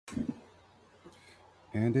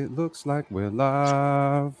And it looks like we're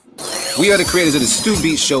live. We are the creators of the Stu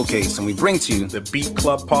Beat Showcase, and we bring to you the Beat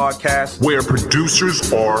Club podcast, where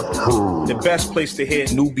producers are heard. The best place to hear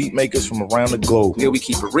new beat makers from around the globe. Here we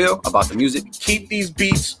keep it real about the music. Keep these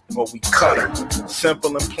beats or we cut them.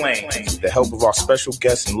 Simple and plain. With the help of our special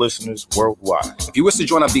guests and listeners worldwide. If you wish to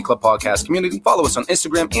join our Beat Club Podcast community, follow us on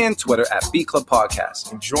Instagram and Twitter at Beat Club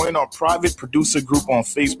Podcast. And join our private producer group on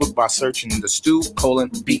Facebook by searching the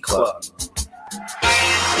Stu:*Beat Club.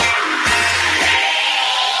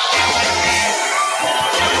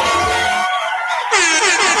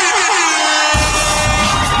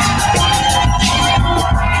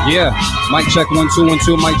 Yeah, mic check 1 2 1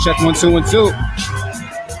 2. Mic check 1 2 1 2.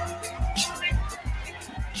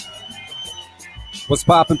 What's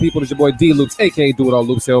poppin', people? It's your boy D Loops, aka Do It All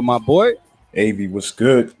Loops here with my boy Avi. What's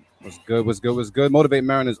good? What's good? What's good? What's good? Motivate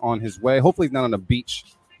Marin is on his way. Hopefully he's not on the beach.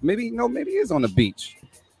 Maybe he is on the beach.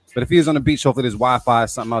 But if he is on the beach, hopefully there's Wi-Fi or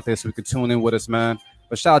something out there so we can tune in with us, man.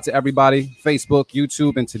 But shout out to everybody, Facebook,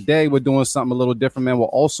 YouTube, and today we're doing something a little different, man. We're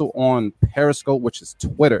also on Periscope, which is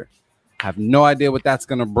Twitter. I have no idea what that's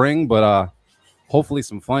gonna bring, but hopefully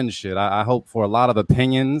some fun shit. I hope for a lot of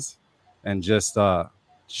opinions and just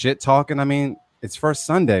shit talking. I mean, it's first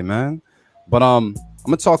Sunday, man. But I'm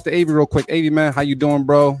gonna talk to Avi real quick. Avi, man, how you doing,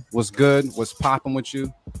 bro? What's good? What's popping with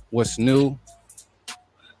you? What's new?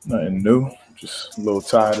 Nothing new. Just a little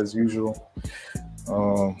tired as usual.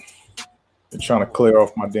 Been trying to clear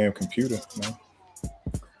off my damn computer, man.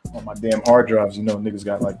 On my damn hard drives, you know, niggas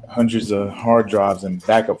got like hundreds of hard drives and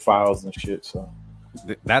backup files and shit. So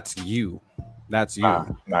that's you. That's you.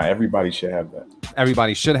 Nah, everybody should have that.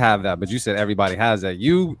 Everybody should have that, but you said everybody has that.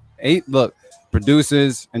 You ain't look,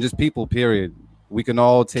 producers and just people, period. We can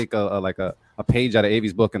all take a page out of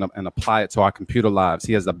Avi's book and apply it to our computer lives.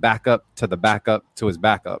 He has a backup to the backup to his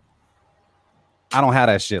backup. I don't have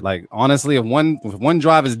that shit. Like, honestly, if one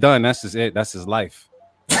drive is done, that's just it. That's his life.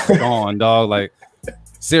 Gone, dog. Like,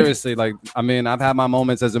 seriously, like, I mean, I've had my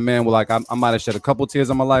moments as a man where, like, I might have shed a couple tears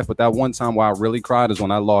in my life, but that one time where I really cried is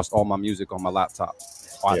when I lost all my music on my laptop.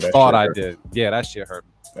 I thought I did. Yeah, that shit hurt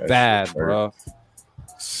bad, bro.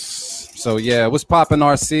 So, yeah, what's popping,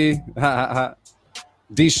 RC?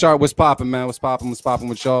 D Sharp, what's popping, man? What's popping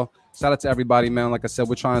with y'all? Shout out to everybody, man. Like I said,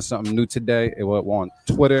 we're trying something new today. We're on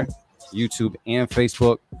Twitter, YouTube, and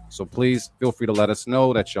Facebook. So please feel free to let us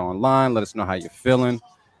know that you're online. Let us know how you're feeling.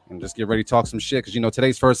 And just get ready to talk some shit. Because, you know,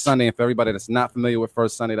 today's First Sunday. And for everybody that's not familiar with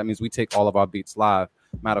First Sunday, that means we take all of our beats live.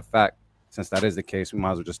 Matter of fact, since that is the case, we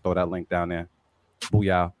might as well just throw that link down there.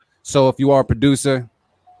 Booyah. So if you are a producer,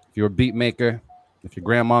 if you're a beat maker, if your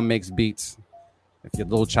grandma makes beats, if your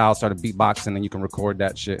little child started beatboxing and you can record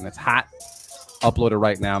that shit and it's hot, upload it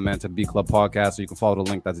right now, man, to Beat Club Podcast. So you can follow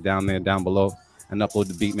the link that's down there, down below, and upload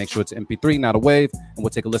the beat. Make sure it's MP3, not a wave, and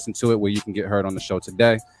we'll take a listen to it where you can get heard on the show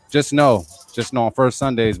today. Just know on First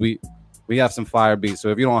Sundays, we have some fire beats. So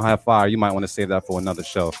if you don't have fire, you might want to save that for another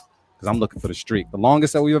show because I'm looking for the streak. The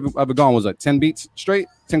longest that we've ever gone was like 10 beats straight,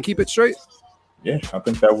 10 keep it straight. Yeah, I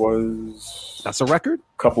think that's a record?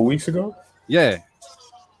 A couple weeks ago. Yeah.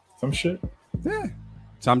 Some shit. Yeah.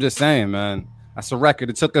 So I'm just saying, man, that's a record.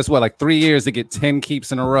 It took us, like 3 years to get 10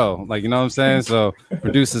 keeps in a row. Like, you know what I'm saying? So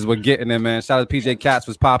producers were getting it, man. Shout out to PJ Katz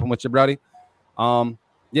was popping with your brody.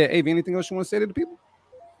 Yeah, Avi, anything else you want to say to the people?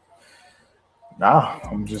 Nah,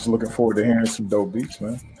 I'm just looking forward to hearing some dope beats,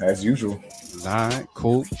 man, as usual. All right,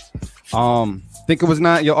 cool. Think it was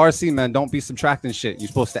not your RC, man. Don't be subtracting shit. You're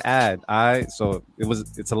supposed to add. All right, so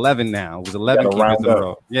it's 11 now. It was 11 keep in a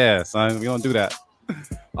row. Yeah, son, we don't do that.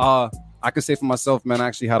 I could say for myself, man, I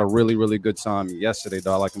actually had a really, really good time yesterday,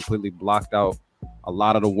 dog. I completely blocked out a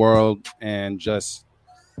lot of the world and just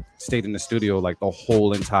stayed in the studio like the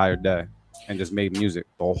whole entire day and just made music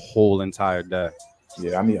the whole entire day.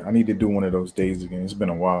 Yeah, I need to do one of those days again. It's been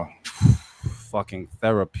a while. Fucking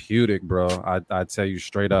therapeutic, bro. I tell you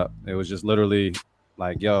straight up. It was just literally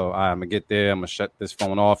like, yo, I'm gonna get there. I'm gonna shut this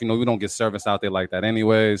phone off. You know, we don't get service out there like that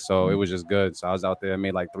anyway. So it was just good. So I was out there,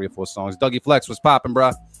 made like 3 or 4 songs. Dougie Flex was popping,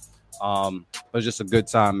 bro. It was just a good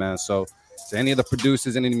time, man. So to any of the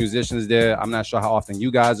producers, any of the musicians there, I'm not sure how often you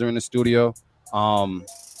guys are in the studio.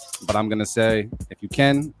 But I'm gonna say, if you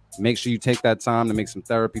can, make sure you take that time to make some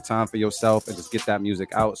therapy time for yourself and just get that music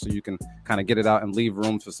out so you can kind of get it out and leave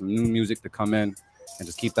room for some new music to come in and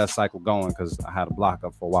just keep that cycle going, because I had a block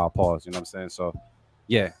up for a while, pause, you know what I'm saying? So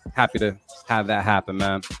yeah, happy to have that happen,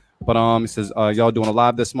 man. But it says y'all doing a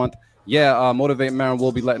live this month. Yeah, Motivate Marin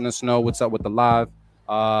will be letting us know what's up with the live.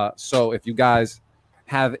 So if you guys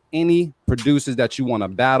have any producers that you want to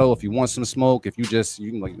battle, if you want some smoke, if you just,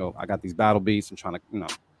 I got these battle beats, I'm trying to,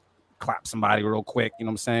 clap somebody real quick, you know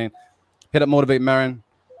what I'm saying? Hit up Motivate Marin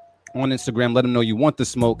on Instagram. Let him know you want the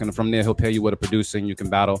smoke, and from there he'll pair you with a producer, and you can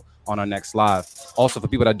battle on our next live. Also, for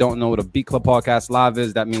people that don't know what a Beat Club Podcast Live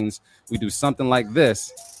is, that means we do something like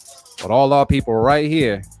this with all our people right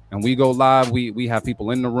here, and we go live. We have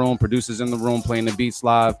people in the room, producers in the room playing the beats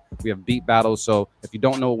live. We have beat battles. So if you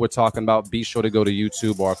don't know what we're talking about, be sure to go to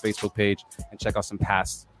YouTube or our Facebook page and check out some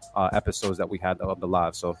past episodes that we had of the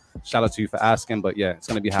live. So shout out to you for asking, but yeah, it's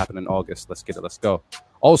going to be happening in August. Let's get it. Let's go.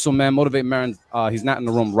 Also, man, Motivate Marin, he's not in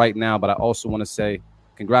the room right now, but I also want to say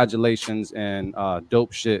congratulations and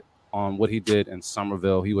dope shit on what he did in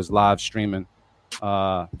Somerville. He was live streaming.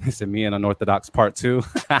 He said, Me and Unorthodox Part 2.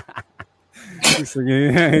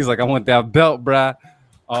 He's like, I want that belt, bruh.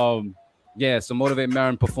 Yeah, so Motivate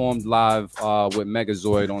Marin performed live with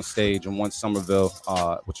Megazord on stage and won Somerville,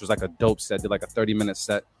 which was like a dope set. Did like a 30-minute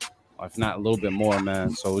set, if not a little bit more,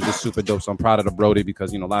 man. So it was just super dope. So I'm proud of the Brody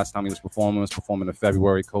because, you know, last time he was performing in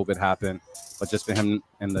February. COVID happened. But just for him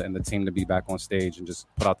and the team to be back on stage and just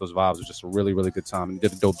put out those vibes was just a really, really good time. And he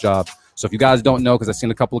did a dope job. So if you guys don't know, because I've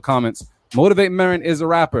seen a couple of comments, Motivate Marin is a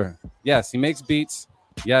rapper. Yes, he makes beats.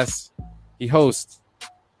 Yes, he hosts.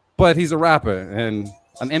 But he's a rapper and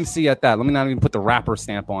an MC at that. Let me not even put the rapper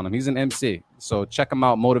stamp on him. He's an MC. So check him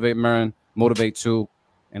out, Motivate Marin, Motivate 2,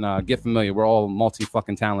 and get familiar. We're all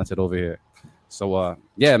multi-fucking talented over here. So,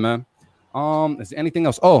 yeah, man. Is there anything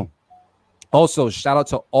else? Oh, also, shout out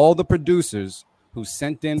to all the producers who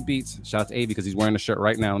sent in beats. Shout out to AV because he's wearing the shirt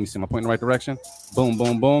right now. Let me see. Am I pointing in the right direction? Boom,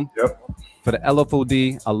 boom, boom. Yep. For the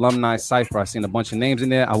LFOD Alumni Cypher, I've seen a bunch of names in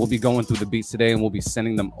there. I will be going through the beats today, and we'll be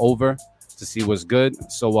sending them over to see what's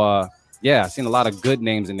good. So, yeah, I've seen a lot of good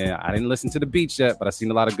names in there. I didn't listen to the beats yet, but I've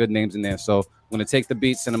seen a lot of good names in there. So I'm going to take the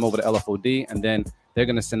beats, send them over to LFOD, and then they're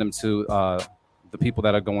going to send them to the people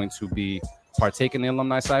that are going to be partaking in the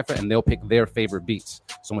Alumni Cypher, and they'll pick their favorite beats.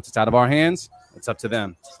 So once it's out of our hands, it's up to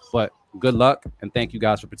them. But good luck, and thank you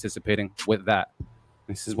guys for participating with that.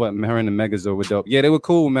 This is what Marin and Megazord were dope. Yeah, they were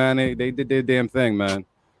cool, man. They did their damn thing, man.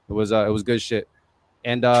 It was good shit.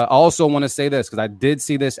 And I also want to say this, because I did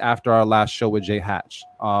see this after our last show with Jay Hatch.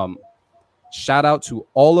 Shout out to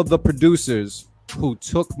all of the producers who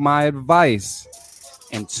took my advice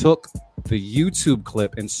and took the YouTube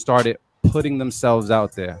clip and started putting themselves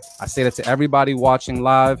out there. I say that to everybody watching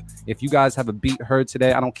live. If you guys have a beat heard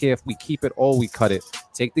today, I don't care if we keep it or we cut it.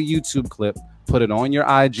 Take the YouTube clip, put it on your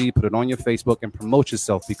IG, put it on your Facebook, and promote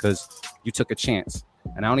yourself because you took a chance.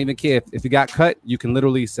 And I don't even care if you got cut. You can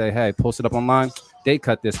literally say, hey, post it up online. They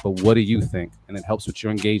cut this, but what do you think? And it helps with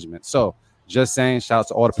your engagement. So just saying, shout out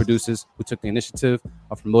to all the producers who took the initiative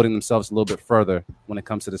of promoting themselves a little bit further when it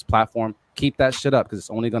comes to this platform. Keep that shit up because it's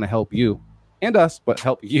only going to help you and us, but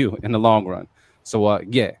help you in the long run. So,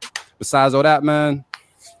 yeah. Besides all that, man,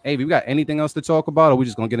 hey, we got anything else to talk about, or we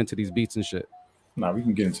just going to get into these beats and shit? Nah, we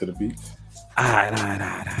can get into the beats. All right.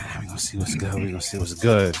 We're going to see what's good. We're going to see what's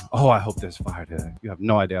good. Oh, I hope there's fire today. You have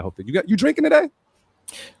no idea. I hope that you drinking today?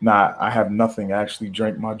 Nah, I have nothing. I actually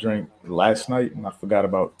drank my drink last night, and I forgot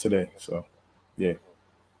about today. So, yeah.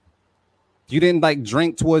 You didn't like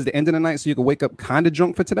drink towards the end of the night so you could wake up kind of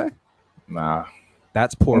drunk for today? Nah.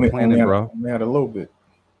 That's poor planning, bro. I had a little bit.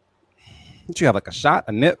 Did you have like a shot,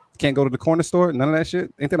 a nip? Can't go to the corner store? None of that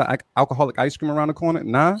shit? Ain't there like alcoholic ice cream around the corner?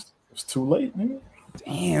 Nah. It's too late, nigga.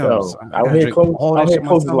 Damn. Yo, out here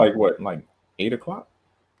close to like what? Like 8 o'clock?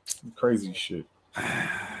 Crazy shit.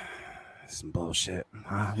 Some bullshit.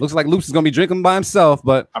 Looks like Luke's is gonna be drinking by himself,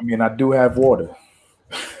 but I mean, I do have water.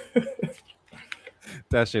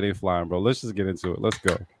 That shit ain't flying, bro. Let's just get into it. Let's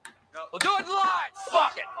go. We'll do it live.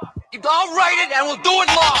 Fuck it. I'll write it and we'll do it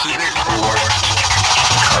live.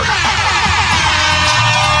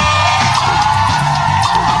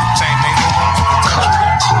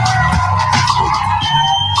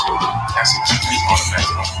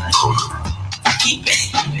 Keep it. Keep it.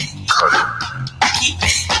 Keep it.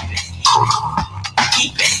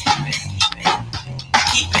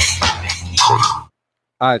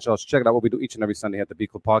 All right, y'all. So check it out. What we do each and every Sunday at the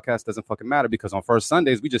Beat Club Podcast doesn't fucking matter because on first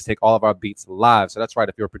Sundays we just take all of our beats live. So that's right.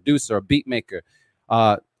 If you're a producer, a beat maker,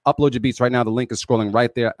 upload your beats right now. The link is scrolling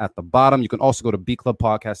right there at the bottom. You can also go to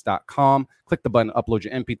beatclubpodcast.com. Click the button, upload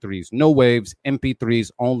your MP3s. No waves,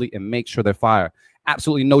 MP3s only, and make sure they're fire.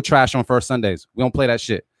 Absolutely no trash on first Sundays. We don't play that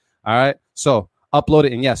shit. All right. So upload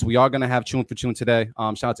it. And yes, we are going to have Tune for Tune today.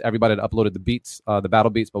 Shout out to everybody that uploaded the beats, the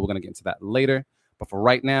battle beats, but we're going to get into that later. But for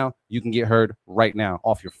right now, you can get heard right now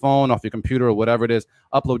off your phone, off your computer, or whatever it is.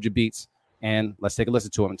 Upload your beats and let's take a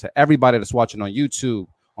listen to them. And to everybody that's watching on YouTube,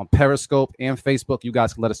 on Periscope and Facebook, you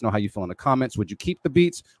guys can let us know how you feel in the comments. Would you keep the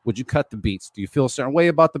beats? Would you cut the beats? Do you feel a certain way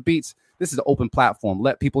about the beats? This is an open platform.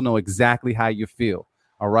 Let people know exactly how you feel.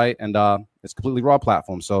 All right. And it's a completely raw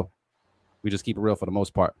platform. So we just keep it real for the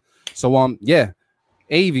most part. So yeah,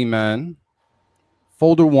 AV man,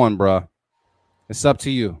 folder 1, bruh. It's up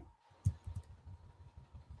to you.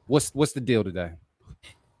 What's the deal today?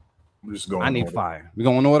 I'm just going. I need order. fire. We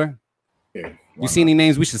going in order? Yeah. You see any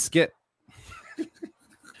names we should skip?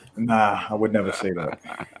 Nah, I would never say that.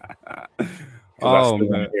 'Cause I Oh still want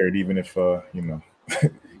man, to hear it, even if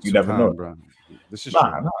you never know. bro. This is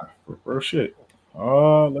Nah, real shit.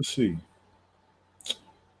 Let's see.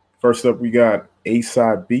 First up, we got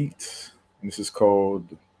A-Side Beats. This is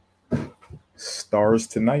called Stars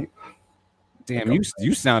Tonight. Damn,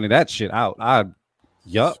 you sounded that shit out.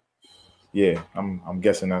 Yup. Yeah, I'm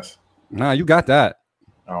guessing that's. Nah, you got that.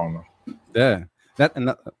 I don't know. Yeah.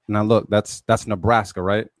 Now look, that's Nebraska,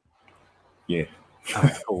 right? Yeah.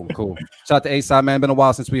 Cool. Shout out to A-Side, man. Been a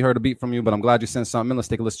while since we heard a beat from you, but I'm glad you sent something in. Let's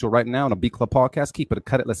take a listen to it right now on a Beat Club podcast. Keep it or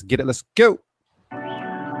cut it. Let's get it. Let's go.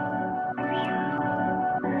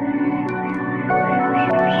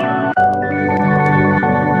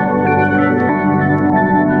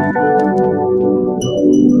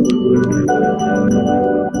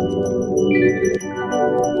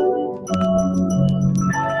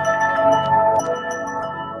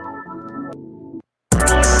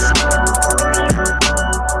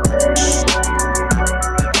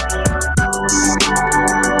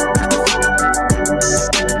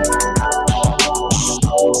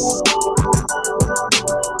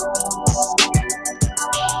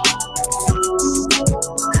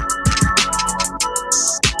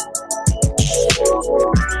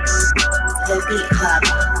 The Beat Club.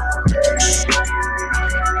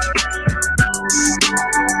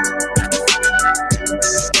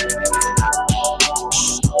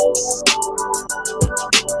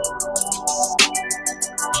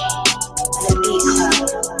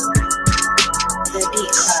 The Beat Club. The Beat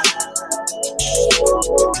Club.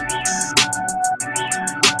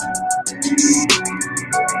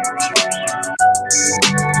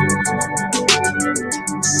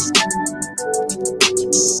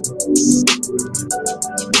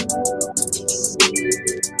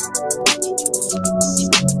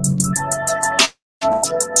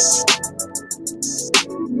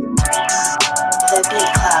 The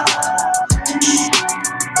Beat Club.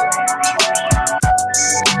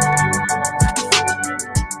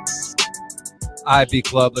 All right, Beat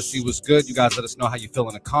Club. Let's see what's good. You guys let us know how you feel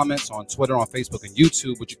in the comments on Twitter, on Facebook, and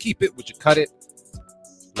YouTube. Would you keep it? Would you cut it?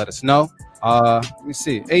 Let us know. Let me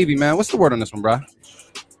see. AV, man, what's the word on this one, bro?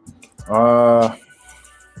 I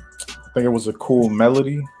think it was a cool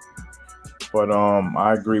melody, but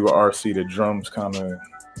I agree with RC. The drums kind of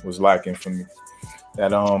was lacking for me.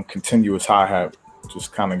 That continuous hi-hat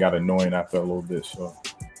just kind of got annoying after a little bit. So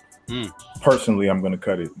personally, I'm gonna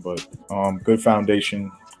cut it. But good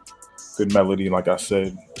foundation, good melody. Like I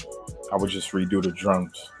said, I would just redo the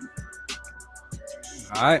drums.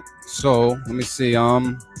 All right. So let me see.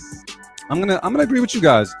 I'm gonna agree with you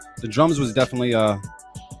guys. The drums was definitely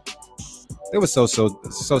it was so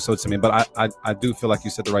to me, but I do feel like you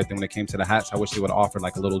said the right thing when it came to the hats. I wish they would have offered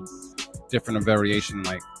like a little different variation,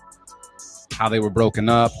 like how they were broken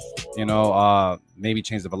up, maybe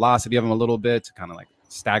change the velocity of them a little bit to kind of like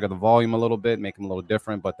stagger the volume a little bit, make them a little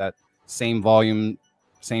different. But that same volume,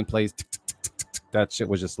 same place, that shit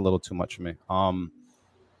was just a little too much for me.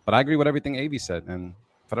 But I agree with everything AV said, and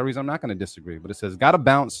for that reason, I'm not going to disagree. But it says gotta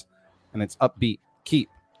bounce, and it's upbeat. Keep.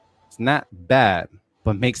 It's not bad,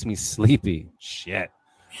 but makes me sleepy. Shit.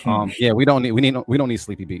 Yeah, we don't need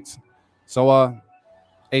sleepy beats. So AV,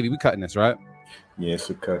 we cutting this, right? Yeah, it's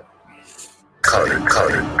a cut. Cut it.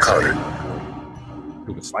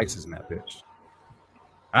 Dude, the slices in that bitch.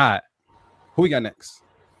 All right. Who we got next?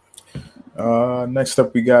 Next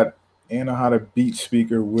up, we got Anahata Beat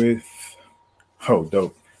Speaker with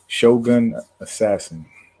dope, Shogun Assassin.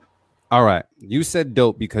 All right. You said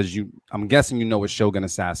dope because I'm guessing you know what Shogun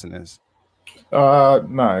Assassin is.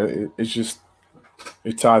 Nah, it's just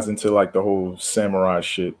it ties into like the whole samurai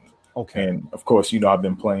shit. Okay. And of course, I've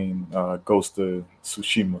been playing Ghost of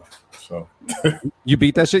Tsushima. So You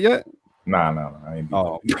beat that shit yet? nah, I ain't beat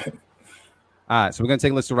Oh. that. All right. So we're going to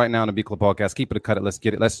take a listen right now on the Beat Club podcast. Keep it or cut it. Let's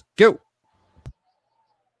get it. Let's go.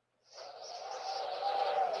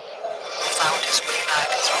 Found his way back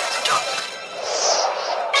through the dark.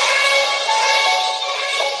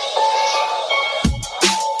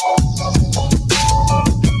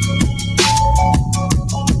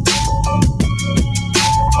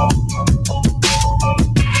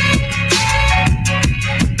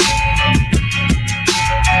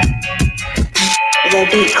 The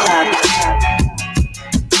Beat Club.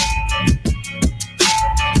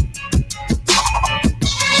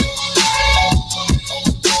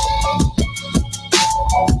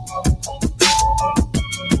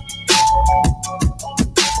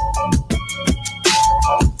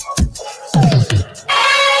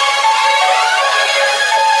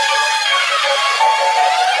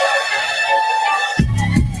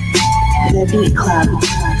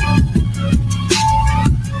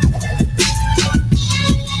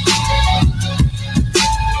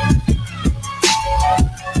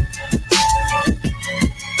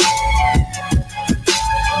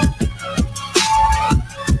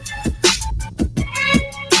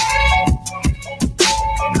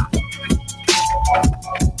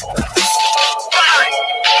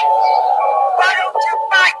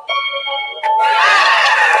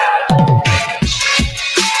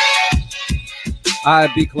 All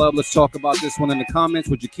right, B Club, let's talk about this one in the comments.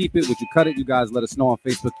 Would you keep it? Would you cut it? You guys let us know on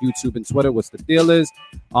Facebook, YouTube, and Twitter what's the deal is.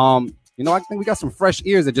 I think we got some fresh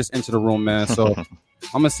ears that just entered the room, man. So I'm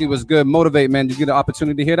gonna see what's good. Motivate, man. Did you get an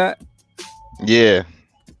opportunity to hear that? Yeah.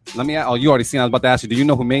 Let me. Oh, you already seen. I was about to ask you. Do you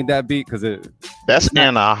know who made that beat? Because that's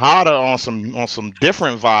Anahata on some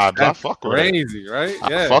different vibes. I fuck with it. Crazy, right?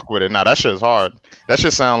 Yeah. I fuck with it. Now that shit's hard. That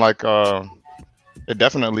shit sound like it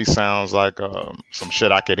definitely sounds like some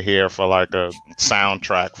shit I could hear for like a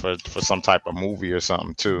soundtrack for some type of movie or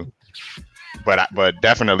something too. But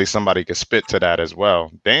definitely somebody could spit to that as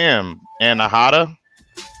well. Damn, Anahata.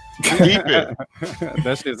 Keep it.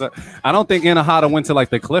 That shit's. I don't think Anahata went to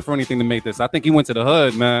like the cliff or anything to make this. I think he went to the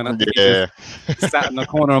hood, man. I think he just sat in the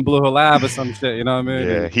corner on Blue Hill Lab or some shit. You know what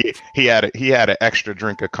I mean? Yeah, he had an extra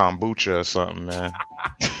drink of kombucha or something, man.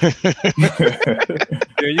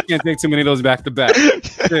 Yeah, you can't take too many of those back to back.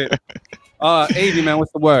 AV, man,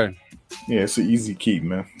 what's the word? Yeah, it's an easy keep,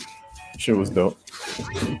 man. Shit was dope.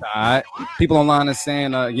 All right. People online are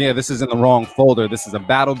saying, yeah, this is in the wrong folder. This is a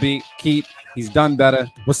battle beat. Keep. He's done better.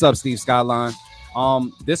 What's up, Steve Skyline?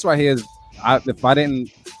 This right here is, if I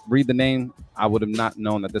didn't read the name, I would have not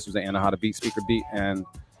known that this was an Anahata beat, speaker beat. And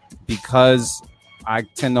because I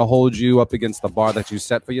tend to hold you up against the bar that you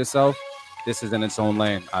set for yourself, this is in its own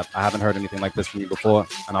lane. I haven't heard anything like this from you before,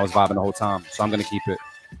 and I was vibing the whole time. So I'm going to keep it.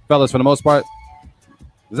 Fellas, for the most part,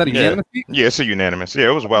 is that a unanimous beat? Yeah, it's a unanimous. Yeah,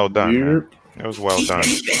 it was well done. Man. It was well done.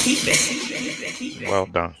 Well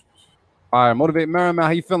done. All right, Motivate Merriman,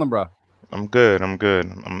 how you feeling, bro? I'm good.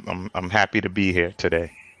 I'm happy to be here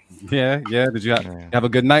today. Yeah. Did you have a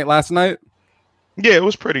good night last night? Yeah, it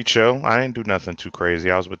was pretty chill. I didn't do nothing too crazy.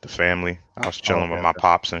 I was with the family. I was chilling with my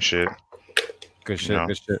pops and shit. Good shit.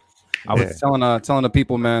 Good shit. I was telling the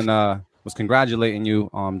people, man, was congratulating you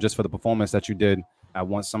just for the performance that you did at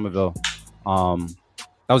Once Somerville. That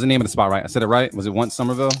was the name of the spot, right? I said it right? Was it Once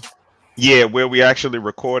Somerville? Yeah, where we actually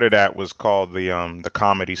recorded at was called the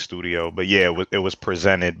Comedy Studio. But yeah, it was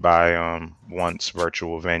presented by Once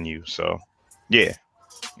Virtual Venue. So yeah.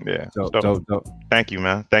 Dope. Thank you,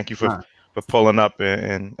 man. Thank you for pulling up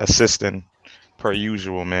and assisting per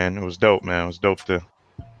usual, man. It was dope, man. It was dope to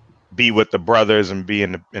be with the brothers and be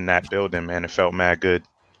in that building, man. It felt mad good.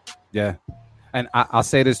 Yeah. And I'll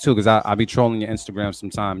say this too, because I'll be trolling your Instagram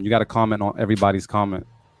sometime. You got to comment on everybody's comment.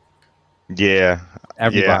 Yeah.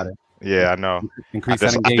 Everybody. Yeah, I know. Increase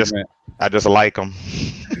that engagement. I just like them.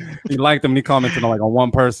 You liked them. He commented on one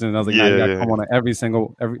person. And I was like, you got to comment on every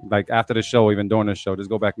like after the show, even during the show, just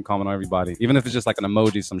go back and comment on everybody. Even if it's just like an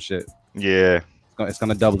emoji, some shit. Yeah. It's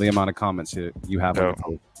going to double the amount of comments you have on the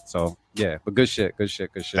post. So yeah, but good shit.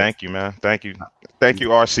 Thank you, man. Thank you,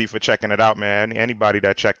 RC, for checking it out, man. Anybody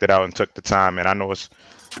that checked it out and took the time, man. I know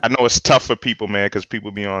it's tough for people, man, because people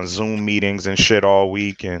be on Zoom meetings and shit all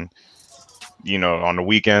week, and on the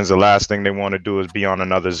weekends, the last thing they want to do is be on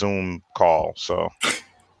another Zoom call. So,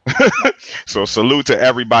 so salute to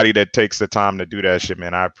everybody that takes the time to do that shit,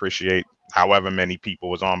 man. I appreciate however many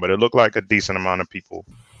people was on, but it looked like a decent amount of people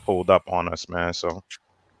pulled up on us, man. So,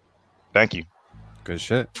 thank you. Good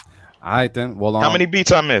shit. All right, then. Well, how many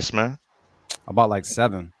beats I missed, man? About like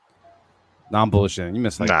 7. Nah, I'm bullshitting. You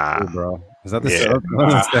missed like 2, bro. Is that the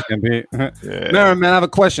second beat? Yeah. Man, I have a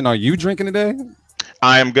question. Are you drinking today?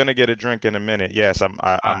 I am gonna get a drink in a minute. Yes, I'm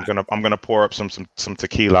gonna pour up some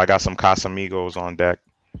tequila. I got some Casamigos on deck.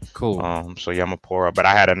 Cool. So yeah, I'm gonna pour up. But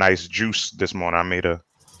I had a nice juice this morning. I made a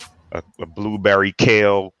blueberry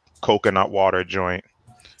kale coconut water joint.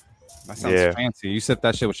 That sounds fancy. You sip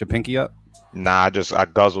that shit with your pinky up? Nah, I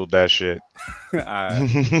guzzled that shit.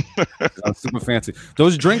 That's super fancy.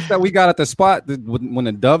 Those drinks that we got at the spot when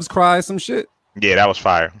the doves cry, some shit. Yeah, that was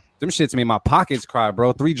fire. Them shits made my pockets cry,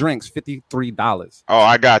 bro. 3 drinks, $53. Oh,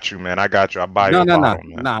 I got you, man. I got you. I'll buy you a bottle,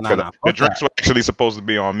 man. Nah. The drinks were actually supposed to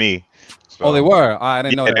be on me. So. Oh, they were? I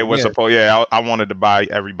didn't know that. They were supposed. Yeah, I wanted to buy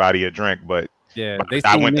everybody a drink, but they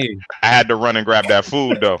seen me. I had to run and grab that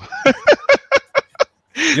food though.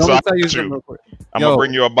 So I'm gonna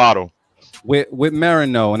bring you a bottle. With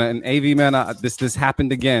Marin, and AV, man, this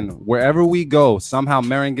happened again. Wherever we go, somehow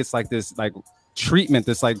Marin gets like this treatment,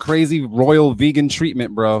 this like crazy royal vegan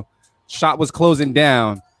treatment, bro. Shop was closing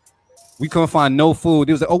down. We couldn't find no food.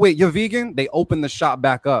 He was like, "Oh wait, you're vegan?" They opened the shop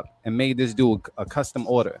back up and made this dude a custom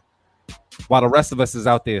order, while the rest of us is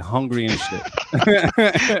out there hungry and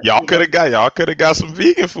shit. y'all could have got some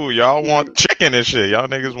vegan food. Y'all want chicken and shit. Y'all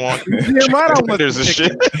niggas want tenders and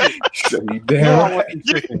shit.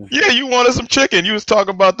 Yeah, you wanted some chicken. You was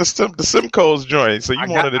talking about the Simcoe's joint, so you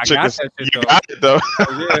wanted the chicken. You got it though.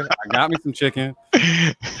 Yeah, I got me some chicken.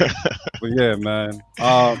 But yeah, man.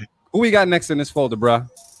 Who we got next in this folder, bro?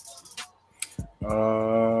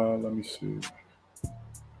 Let me see.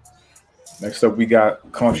 Next up, we got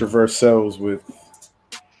Controversials with,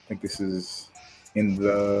 I think this is in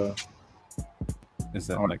the Is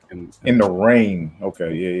that like in the rain?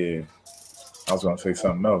 Okay, yeah. I was gonna say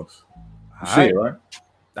something else. You see it, right?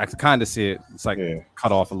 I can kind of see it. It's like Yeah.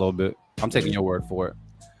 cut off a little bit. I'm taking your word for it.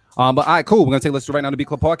 But all right, cool. We're gonna take a listen right now to Beat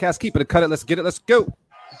Club Podcast. Keep it, cut it. Let's get it. Let's go. So,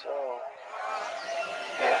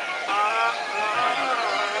 yeah.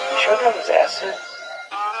 Sure that was acid?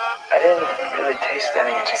 I didn't really taste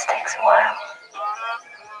any. It just takes a while.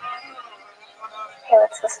 Hey,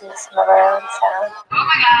 let's listen to some of our own sound. Oh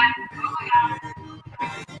my god.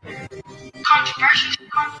 Controversial.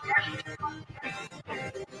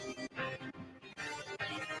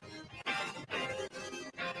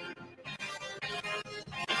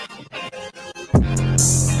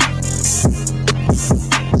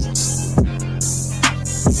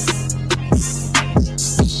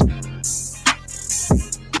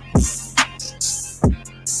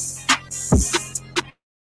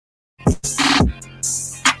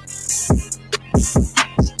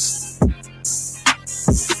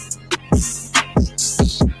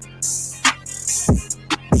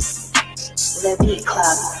 The Beat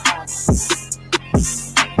Club.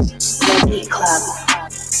 The Beat Club.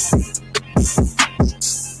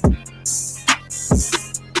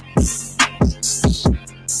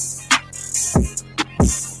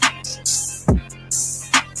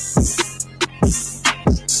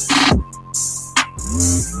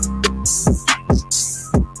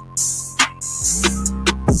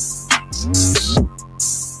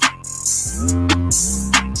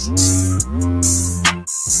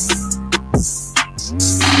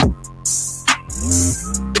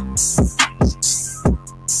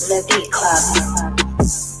 The Beat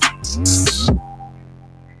Club.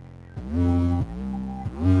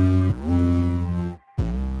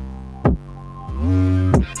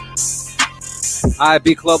 All right,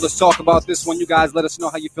 B Club, let's talk about this one. You guys let us know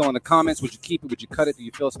how you feel in the comments. Would you keep it? Would you cut it? Do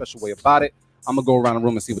you feel a special way about it? I'm going to go around the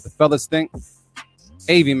room and see what the fellas think.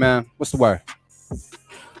 Avi, man, what's the word?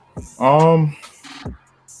 I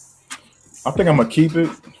think I'm gonna keep it,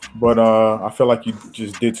 but I feel like you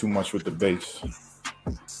just did too much with the bass.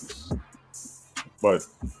 But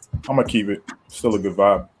I'm gonna keep it. Still a good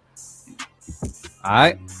vibe. All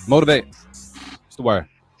right, motivate. What's the word?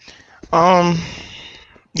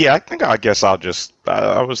 Yeah, I guess I'll just.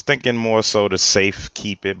 I was thinking more so to safe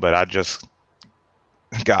keep it, but I just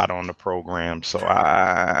got on the program, so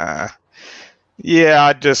I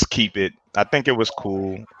just keep it. I think it was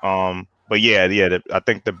cool. But I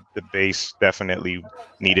think the bass definitely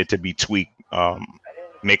needed to be tweaked,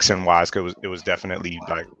 mixing wise, because it was definitely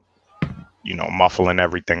like, muffling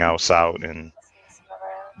everything else out, and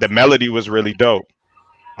the melody was really dope.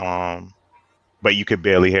 But you could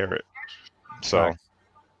barely hear it. So, Right.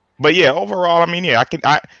 But yeah, overall, I mean, yeah,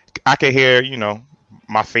 I could hear,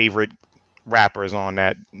 my favorite rappers on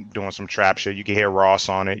that doing some trap shit. You can hear Ross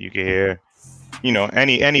on it. You can hear,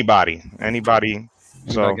 anybody.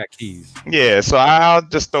 So got keys. yeah, so I'll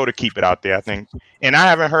just throw to keep it out there, I think. And I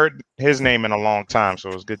haven't heard his name in a long time, so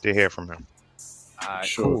it's good to hear from him. All right,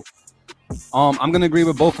 Sure. cool. I'm gonna agree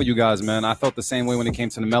with both of you guys, man. I felt the same way when it came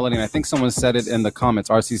to the melody, and I think someone said it in the comments.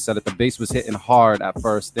 RC said it. The bass was hitting hard at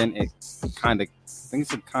first, then it kind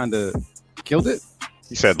of killed it.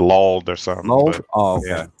 He said lulled or something. Lulled? but- Oh,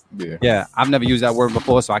 okay. yeah. Yeah, I've never used that word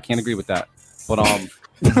before, so I can't agree with that. But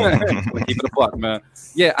keep it a buck, man.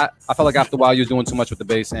 Yeah, I felt like after a while you were doing too much with the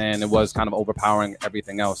bass, and it was kind of overpowering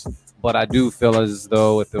everything else. But I do feel as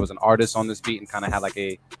though if there was an artist on this beat and kind of had like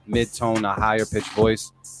a mid-tone, a higher pitched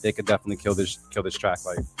voice, they could definitely kill this track.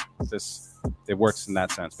 Like this, it works in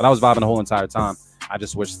that sense. But I was vibing the whole entire time. I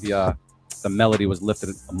just wish the melody was lifted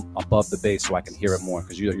above the bass so I can hear it more,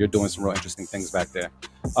 because you're doing some real interesting things back there.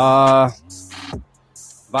 Vibes,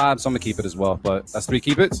 so I'm gonna keep it as well. But that's 3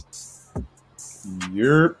 keep it.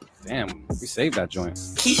 Yep. Damn, we saved that joint.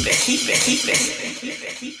 Keep it.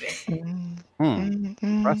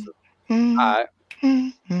 Impressive. All right,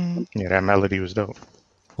 Yeah, that melody was dope.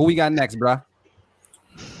 who we got next, bruh?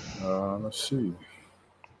 Let's see.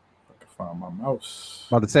 I can find my mouse.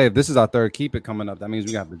 About to say, if this is our 3rd keep it coming up, that means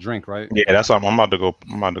we got the drink, right? Yeah, that's what I'm about to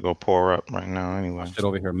go pour up right now anyway. Shit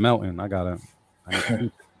over here melting. I gotta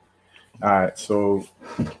All right, so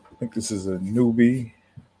I think this is a newbie.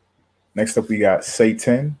 Next up, we got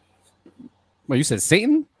Satan. Well, you said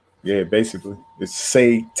Satan? Yeah, basically, it's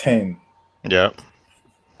Satan, Yep.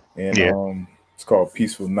 and Yeah. it's called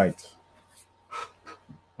Peaceful Nights.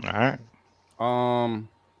 All right.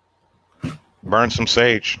 Burn some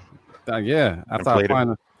sage. Yeah. After I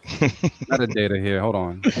find metadata here, hold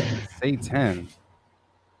on. Satan.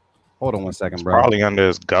 Hold on one second, bro. Probably under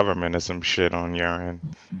his government or some shit on your end.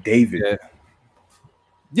 David.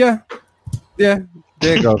 Yeah. There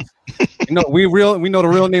you go. We know the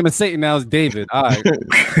real name of Satan now is David. All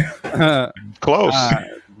right. Close.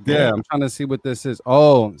 Yeah, I'm trying to see what this is.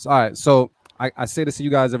 Oh, all right. So I say this to you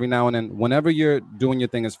guys every now and then. Whenever you're doing your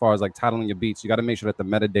thing as far as like titling your beats, you got to make sure that the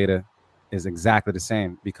metadata is exactly the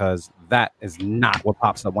same, because that is not what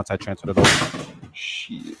pops up once I transfer it over.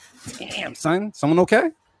 Shit. Damn, son. Someone okay?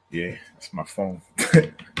 Yeah, it's my phone.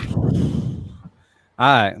 All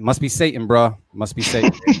right, must be Satan, bro. Must be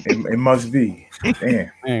Satan. It must be.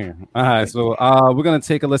 Damn. Man. All right, so we're gonna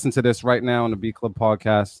take a listen to this right now on the Beat Club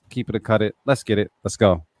podcast. Keep it or cut it. Let's get it. Let's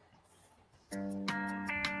go.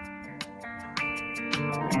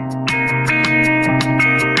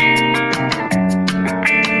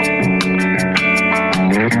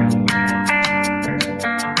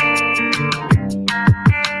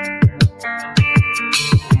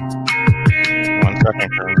 One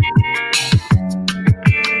second.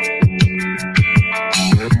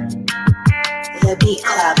 The Beat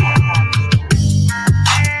Club.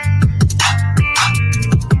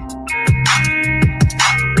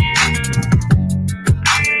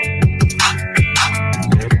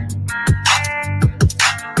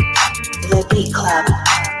 The Beat Club.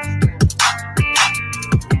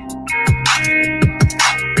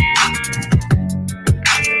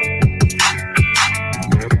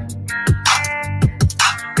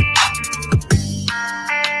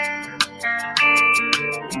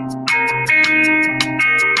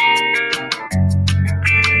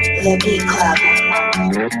 The Beat Club.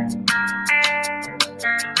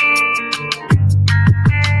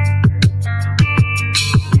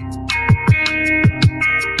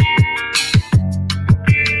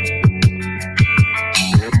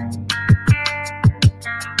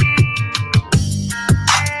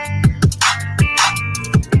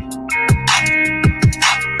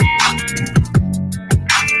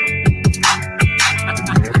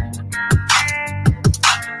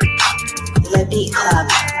 The Beat Club.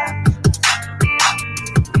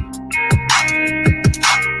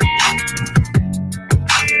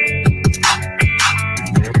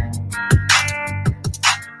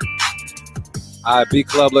 All right, Beat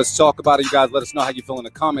Club, let's talk about it. You guys let us know how you feel in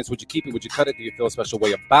the comments. Would you keep it? Would you cut it? Do you feel a special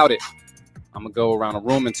way about it? I'm going to go around the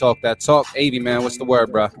room and talk that talk. Avy, man, what's the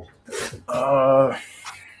word, bro? I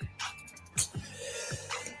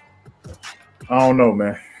don't know,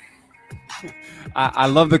 man. I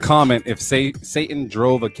love the comment. If Satan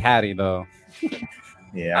drove a caddy, though.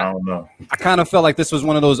 Yeah, I don't know. I kind of felt like this was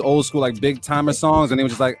one of those old school, like, big timer songs, and they were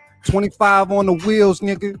just like, 25 on the wheels,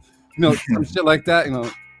 nigga. You know, some shit like that, you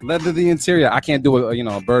know. Leather the interior. I can't do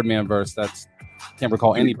a Birdman verse. Can't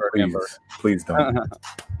recall any Birdman verse. Please don't.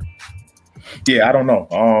 Yeah, I don't know.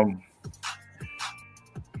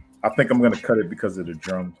 I think I'm gonna cut it because of the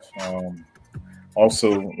drums.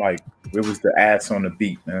 Also, like, it was the ass on the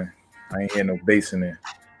beat, man. I ain't hear no bass in there.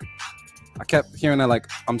 I kept hearing that, like,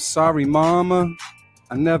 I'm sorry, mama.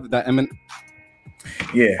 I never that. I mean,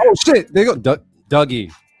 Yeah. oh shit, there you go,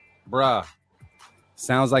 Dougie, bruh.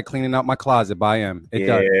 Sounds like cleaning out my closet by him. It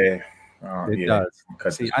does. It does.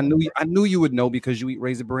 See, I knew you would know because you eat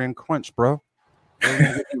Raisin Bran Crunch, bro.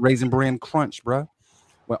 Raisin Bran Crunch, bro,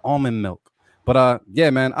 with almond milk. But yeah,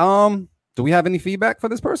 man. Do we have any feedback for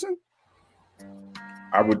this person?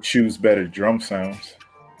 I would choose better drum sounds.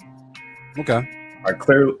 Okay. Like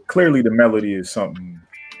clearly the melody is something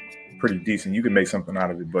pretty decent. You can make something out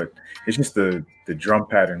of it, but it's just the drum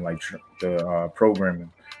pattern, like the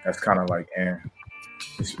programming. That's kind of like,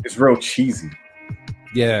 it's real cheesy.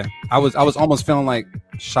 Yeah, I was almost feeling like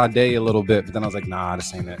Sade a little bit, but then I was like, nah,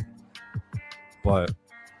 this ain't it. But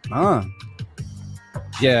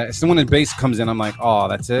yeah, it's the when the bass comes in, I'm like, oh,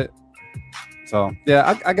 that's it. So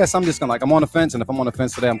yeah, I guess I'm just gonna I'm on the fence, and if I'm on the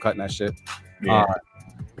fence today, I'm cutting that shit. Yeah.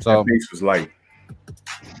 So that bass was light.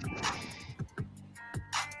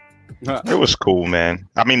 It was cool, man.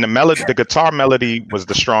 I mean, the guitar melody was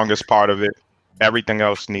the strongest part of it. Everything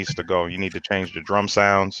else needs to go. You need to change the drum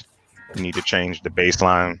sounds. You need to change the bass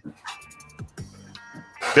line.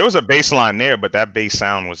 There was a bass line there, but that bass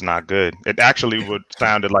sound was not good. It actually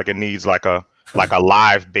sounded like it needs like a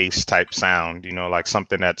live bass type sound, like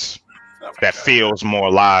something that feels more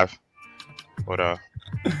live. But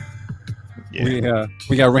yeah.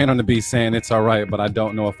 We got Rain on the Beat saying it's all right, but I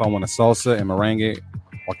don't know if I want a salsa and merengue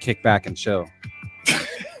or kick back and chill.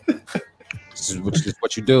 Which is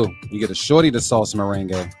what you do. You get a shorty to salsa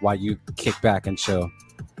merengue while you kick back and chill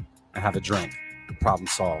and have a drink. Problem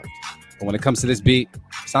solved. But when it comes to this beat,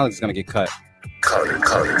 it sounds like it's gonna get cut. Cut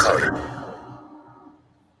it.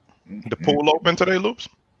 The pool open today, Loops?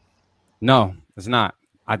 No, it's not.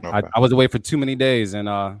 I was away for too many days, and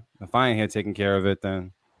if I ain't here taking care of it,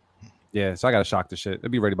 then yeah. So I gotta shock the shit. It'll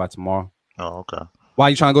be ready by tomorrow. Oh, okay. Why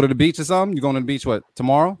you trying to go to the beach or something? You going to the beach what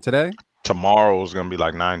tomorrow? Today? Tomorrow's gonna be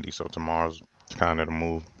like 90, so tomorrow's kind of the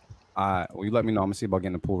move. All right. Well, you let me know. I'm gonna see about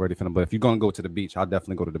getting the pool ready for them. But if you're gonna go to the beach, I'll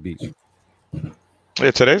definitely go to the beach.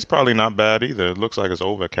 Yeah, today's probably not bad either. It looks like it's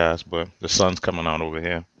overcast, but the sun's coming out over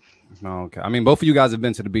here. No, okay. I mean, both of you guys have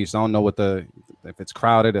been to the beach. So I don't know if it's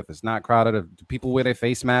crowded, if it's not crowded. If do people wear their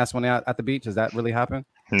face masks when they're at the beach? Does that really happen?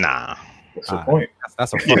 Nah. What's the point?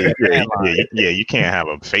 That's a fucking yeah. You can't have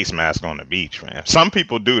a face mask on the beach, man. Some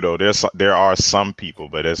people do though. There are some people,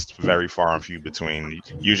 but it's very far and few between.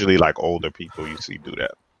 Usually, like older people, you see do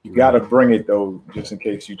that. You gotta bring it though, just in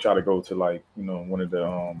case you try to go to like one of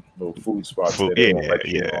the little food spots. Won't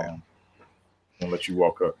let you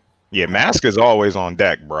walk up. Yeah, mask is always on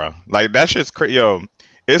deck, bro. Like that shit's crazy. Yo,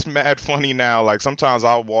 it's mad funny now. Like sometimes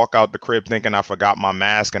I'll walk out the crib thinking I forgot my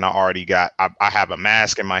mask, and I have a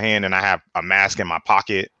mask in my hand and I have a mask in my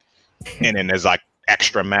pocket, and then there's like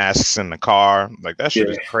extra masks in the car. Like that shit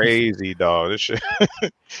is crazy, dog. This shit.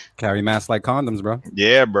 Carry masks like condoms, bro.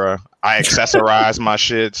 Yeah, bro. I accessorize my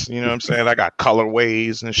shits. You know what I'm saying? I got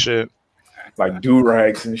colorways and shit. Like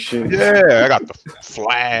do-rags and shit. Yeah, I got the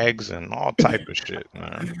flags and all type of shit,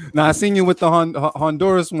 man. Now I seen you with the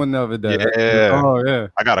Honduras one the other day. Yeah. Oh yeah.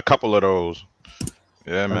 I got a couple of those.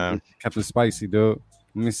 Yeah, man. Kept it spicy, dude.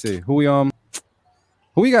 Let me see. Who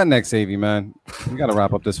we got next, Avy, man? We gotta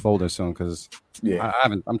wrap up this folder soon because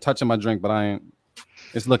I'm touching my drink, but I ain't.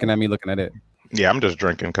 It's looking at me, looking at it. Yeah, I'm just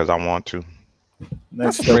drinking because I want to.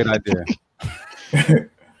 That's a great idea.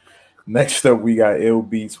 Next up, we got Ill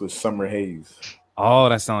Beats with Summer Haze. Oh,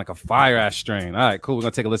 that sounds like a fire ass strain. All right, cool. We're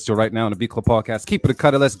gonna take a listen to it right now on the Beat Club podcast. Keep it a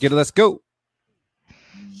cutter. Let's get it. Let's go.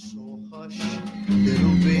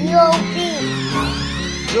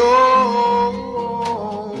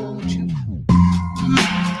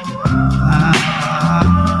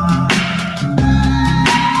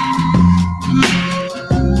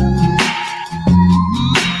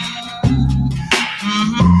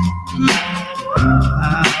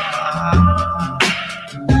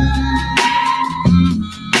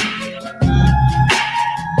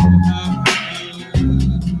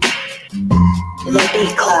 The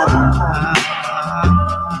Beat Club.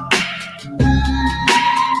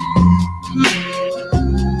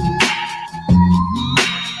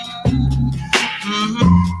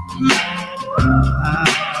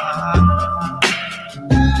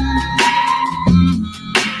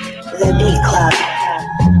 The Beat Club.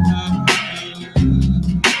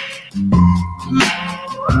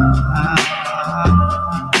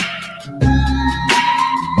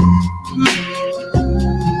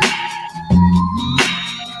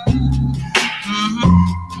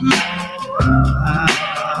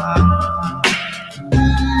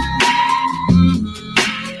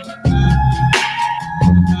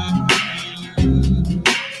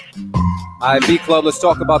 All right, Beat Club, let's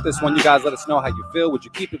talk about this one. You guys let us know how you feel. Would you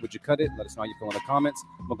keep it? Would you cut it? Let us know how you feel in the comments.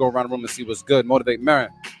 I'm going to go around the room and see what's good. Motivate Marin.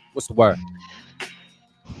 What's the word?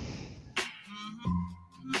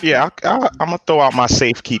 Yeah, I'm going to throw out my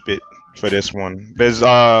safe keep it for this one. There's,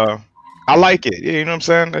 I like it. You know what I'm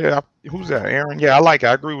saying? Yeah, who's that, Aaron? Yeah, I like it.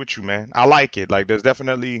 I agree with you, man. I like it. Like, there's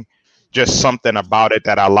definitely just something about it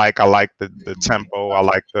that I like. I like the tempo. I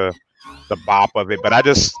like the bop of it. But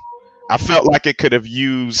I felt like it could have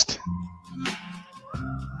used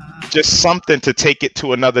just something to take it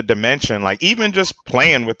to another dimension, like even just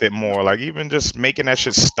playing with it more, like even just making that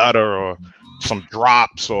shit stutter or some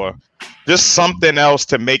drops or just something else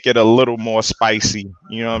to make it a little more spicy,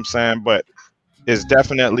 you know what I'm saying? But it's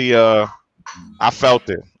definitely I felt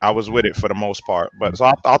it. I was with it for the most part, but so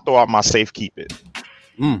I'll throw out my safe keep it.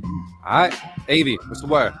 All right, Avy, what's the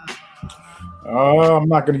word? I'm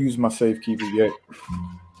not gonna use my safe keep it yet.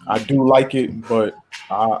 I do like it, but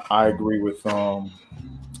I agree with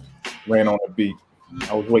Ran on the beat.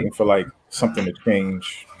 I was waiting for like something to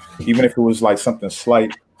change, even if it was like something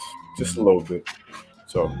slight, just a little bit.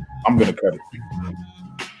 So I'm gonna cut it.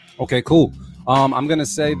 Okay, cool. I'm gonna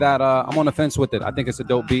say that I'm on the fence with it. I think it's a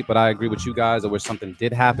dope beat, but I agree with you guys. I wish something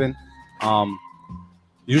did happen.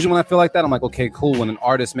 Usually when I feel like that, I'm like, okay, cool. When an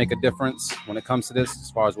artist make a difference when it comes to this, as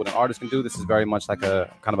far as what an artist can do, this is very much like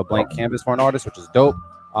a kind of a blank canvas for an artist, which is dope.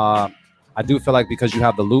 I do feel like because you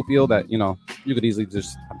have the loopio that, you know, you could easily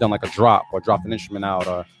just have done like a drop or dropped an instrument out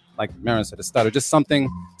or like Marin said, a stutter, just something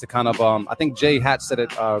to kind of, I think Jay Hatch said it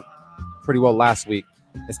pretty well last week.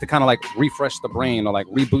 It's to kind of like refresh the brain or like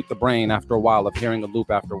reboot the brain after a while of hearing a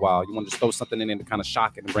loop after a while. You want to just throw something in to kind of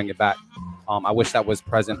shock it and bring it back. I wish that was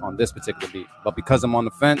present on this particular beat, but because I'm on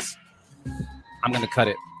the fence, I'm gonna cut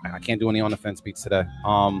it. I can't do any on the fence beats today.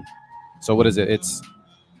 So what is it? It's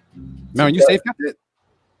Marin, you safe kept it?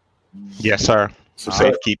 Yes, sir. So All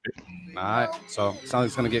safe right. keep it. All right. So sounds like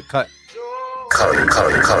it's gonna get cut.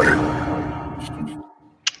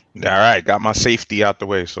 All right, got my safety out the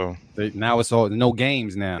way, so Now it's all no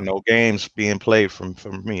games now. no games being played from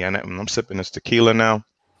me. And I'm sipping this tequila now.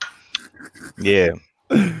 Yeah.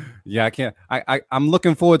 Yeah, I can't. I'm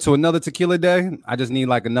looking forward to another tequila day. I just need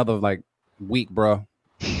like another like week, bro.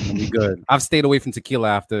 We'll be good. I've stayed away from tequila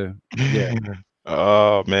after. Yeah,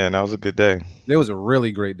 Oh man, that was a good day. it was a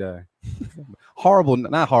really great day.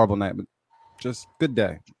 Not horrible night, but just good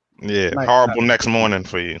day. Yeah, Nice. horrible next morning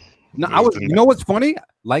for you. No, you know what's funny?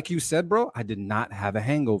 Like you said, bro, I did not have a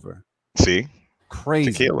hangover. See,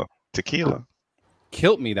 Crazy. tequila.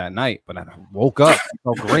 Killed me that night, but I woke up. I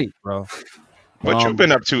felt great, bro. What you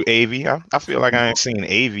been up to, AV? I feel like I ain't seen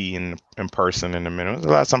AV in person in a minute. When was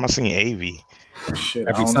the last time I seen AV? Shit,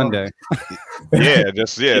 I Every don't Sunday. Yeah.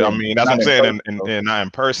 I mean, that's what I'm Not saying. in person, And not in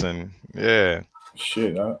person. Yeah.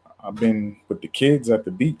 Shit, I've been with the kids at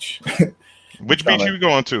the beach. Which beach you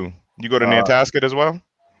going to? You go to Nantasket as well?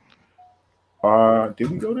 Did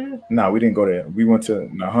we go there? No, we didn't go there. We went to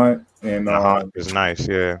Nahant, and It's nice.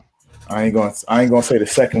 Yeah. I ain't gonna say the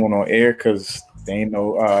second one on air because there ain't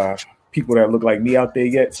no people that look like me out there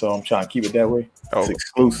yet. So I'm trying to keep it that way. It's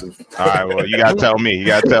exclusive. All right. Well, you gotta tell me.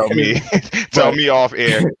 Tell me off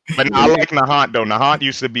air. But I like Nahant though. Nahant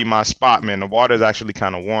used to be my spot, man. The water's actually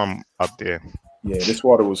kind of warm up there. Yeah, this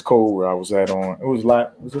water was cold where I was at on. It was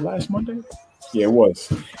it last Monday? Yeah, it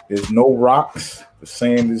was. There's no rocks. The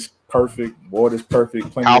sand is perfect. Water's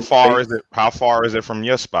perfect. How far is it? How far is it from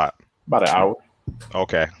your spot? About an hour.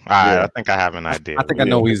 Okay. All right. I think I have an idea. I think I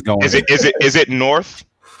know where he's going. Is it north?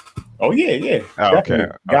 Oh yeah. Oh, okay.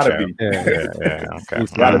 Definitely. Gotta be. Yeah. Okay.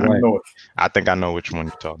 Gotta be north. I think I know which one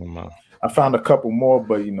you're talking about. I found a couple more,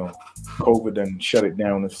 but COVID done shut it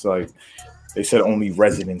down. It's like they said only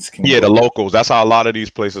residents can. Yeah, go. the locals. That's how a lot of these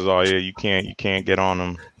places are. Yeah, you can't get on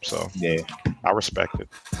them. So yeah, I respect it.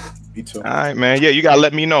 Me too. All right, man. Yeah, you gotta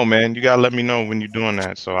let me know, man. You gotta let me know when you're doing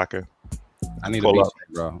that, so I could. I need pull a beach, up.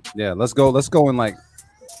 bro. Yeah, let's go and like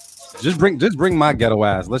just bring my ghetto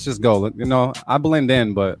ass. Let's just go. I blend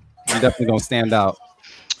in, but you definitely gonna stand out.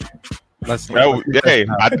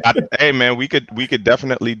 Hey, man, we could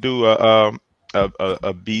definitely do a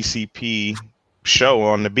BCP show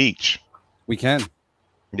on the beach. We can.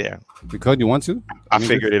 Yeah, we could. You want to? I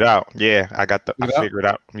figured it out. Yeah, I figured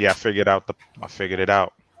out. Yeah, I figured it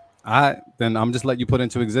out. All right, then I'm just let you put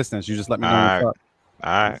into existence. You just let me know what's up.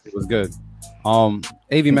 All right. It was good.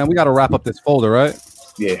 AV, man, we got to wrap up this folder, right?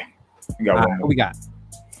 Yeah. We got one more. What we got?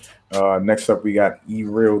 Next up, we got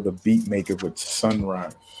E-Real, the beat maker with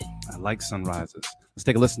Sunrise. I like sunrises. Let's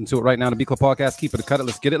take a listen to it right now. The Beat Club Podcast. Keep it, cut it.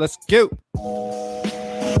 Let's get it. Let's go.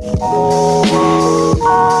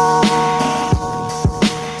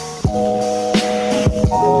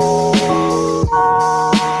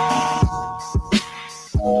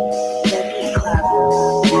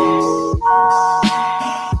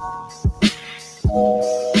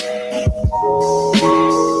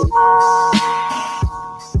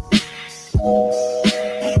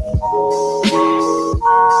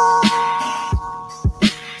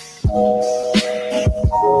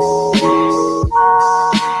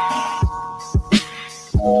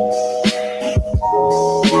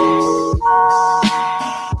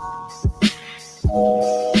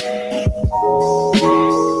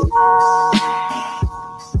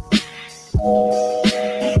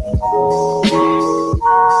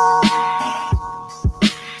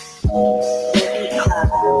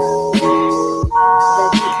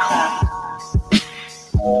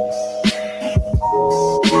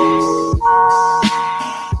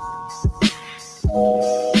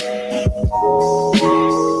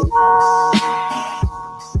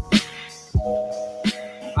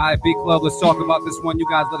 Beat Club, let's talk about this one. You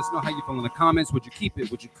guys let us know how you feel in the comments. Would you keep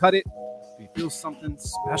it? Would you cut it? Do you feel something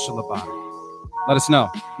special about it? Let us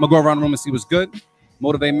know. I'm gonna go around the room and see what's good.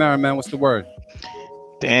 Motivate Marin, man. What's the word?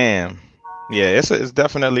 Damn. Yeah, it's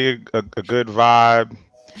definitely a good vibe.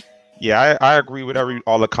 Yeah, I agree with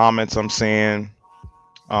all the comments I'm seeing.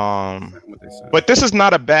 But this is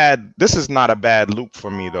not a bad loop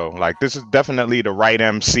for me though. Like this is definitely the right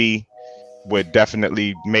MC would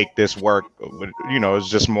definitely make this work. It's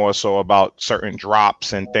just more so about certain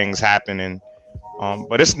drops and things happening.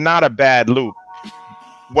 But it's not a bad loop.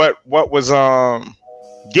 What was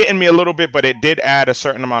getting me a little bit, but it did add a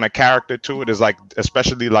certain amount of character to it, is like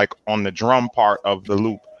especially like on the drum part of the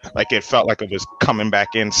loop. Like it felt like it was coming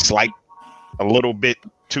back in a little bit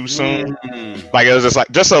too soon. Like it was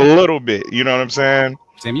just a little bit, you know what I'm saying?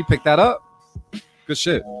 Sam, you picked that up? Good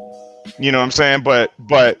shit. You know what I'm saying? But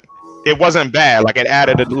it wasn't bad. Like it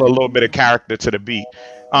added a little bit of character to the beat.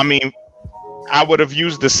 I mean, I would have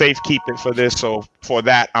used the safe keep it for this, so for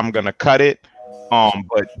that I'm gonna cut it.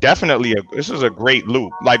 But definitely this is a great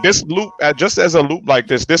loop. Like this loop, just as a loop like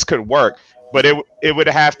this could work. But it would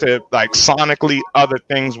have to, like, sonically, other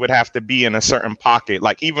things would have to be in a certain pocket.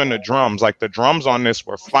 Like even the drums, like the drums on this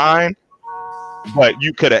were fine, but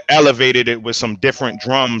you could have elevated it with some different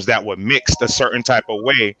drums that were mixed a certain type of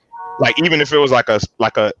way. Like even if it was like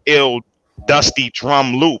a ill dusty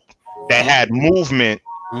drum loop that had movement,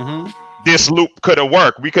 this loop could have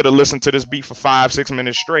worked. We could have listened to this beat for 5-6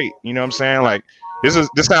 minutes straight. You know what I'm saying? Like this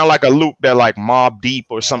kind of like a loop that like Mobb Deep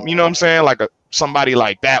or something. You know what I'm saying? Like somebody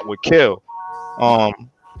like that would kill.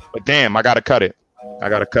 But damn, I gotta cut it. I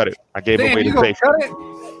gave away the safety.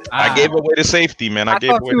 I gave away the safety, man. I gave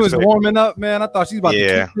thought away she the was safety. warming up, man. I thought she was about to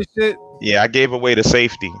kick this shit. Yeah, I gave away the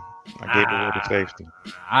safety.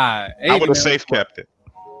 I would have safe kept it.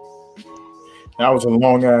 That was a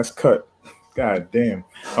long ass cut. God damn.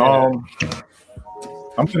 I'm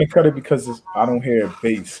gonna cut it because I don't hear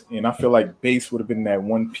bass, and I feel like bass would have been that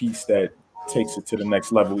one piece that takes it to the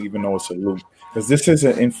next level, even though it's a loop. Because this is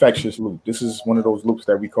an infectious loop. This is one of those loops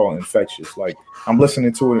that we call infectious. Like I'm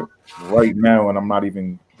listening to it right now, and I'm not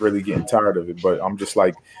even really getting tired of it. But I'm just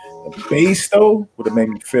like, the bass though would have made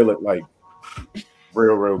me feel it like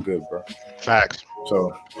real good, bro. Facts.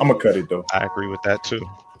 So I'm gonna cut it though. I agree with that too.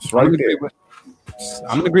 It's right there.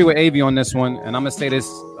 I'm gonna agree with AV on this one, and I'm gonna say this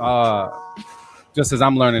just as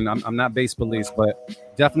I'm learning. I'm not bass police, but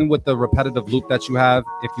definitely with the repetitive loop that you have,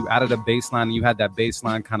 if you added a bass line and you had that bass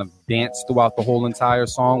line kind of dance throughout the whole entire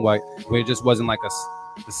song, like where it just wasn't like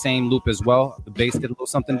the same loop as well, the bass did a little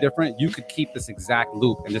something different, you could keep this exact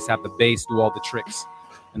loop and just have the bass do all the tricks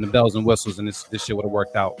and the bells and whistles, and this shit would have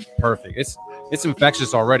worked out perfect. It's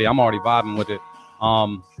infectious already. I'm already vibing with it.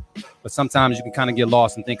 But sometimes you can kind of get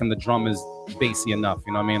lost in thinking the drum is bassy enough,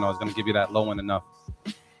 you know what I mean? Or it's gonna give you that low end enough.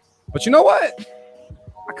 But you know what?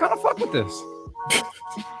 I kind of fuck with this.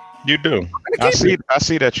 You do. I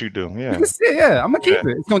see that you do. Yeah. Yeah, I'm gonna keep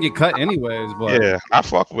it. It's gonna get cut anyways, but yeah, I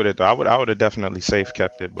fuck with it though. I would have definitely safe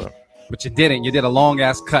kept it, but you didn't. You did a long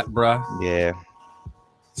ass cut, bruh. Yeah.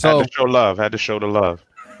 So had to show the love.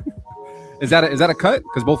 Is that a cut?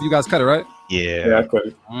 Because both of you guys cut it, right? Yeah. I cut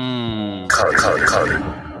it.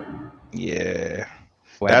 Yeah.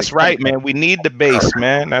 That's right, man. We need the bass,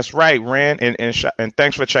 man. That's right, Ran. And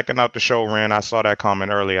thanks for checking out the show, Ran. I saw that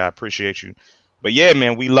comment earlier. I appreciate you. But yeah,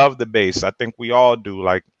 man, we love the bass. I think we all do.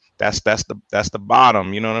 Like that's the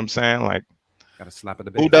bottom. You know what I'm saying? Like, gotta slap at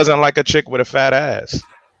the bass. Who doesn't like a chick with a fat ass?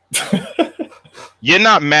 You're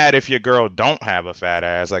not mad if your girl don't have a fat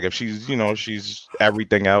ass. Like if she's, she's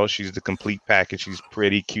everything else. She's the complete package. She's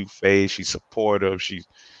pretty, cute face. She's supportive. She's,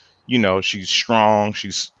 she's strong.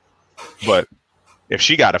 But if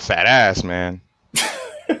she got a fat ass, man, you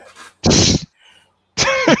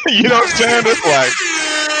know what I'm saying? It's like,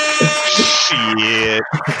 shit.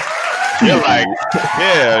 You're like,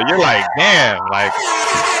 damn, like,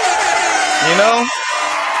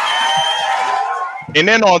 And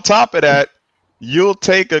then on top of that, you'll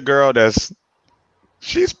take a girl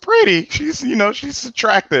she's pretty, she's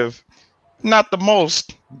attractive, not the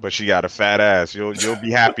most, but she got a fat ass. You'll be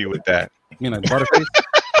happy with that. You mean like Butterface?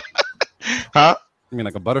 Huh? You mean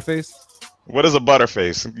like a Butterface? What is a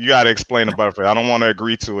Butterface? You got to explain a Butterface. I don't want to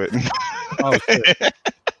agree to it. Oh,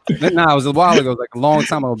 shit. Nah, it was a while ago. Like a long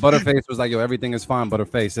time ago. Butterface was like, yo, everything is fine.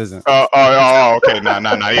 Butterface isn't. Oh, okay. No.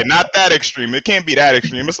 Yeah, not that extreme. It can't be that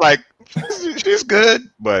extreme. It's like, she's good,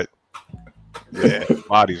 but yeah,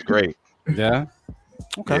 body's great. Yeah?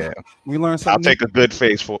 Okay. Yeah. We learned something. I'll take a good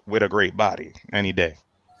face with a great body any day.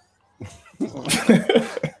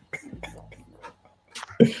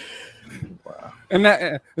 And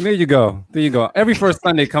there you go. Every first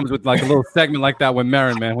Sunday comes with like a little segment like that with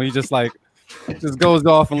Marin, man, where he just goes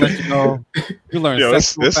off and lets you know. You learn.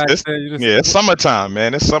 It's summertime,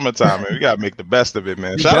 man. It's summertime, man. We gotta make the best of it,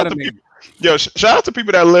 man. Shout out to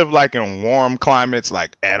people that live like in warm climates,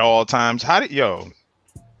 like at all times.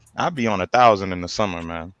 I'd be on 1,000 in the summer,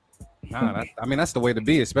 man. Nah, that's the way to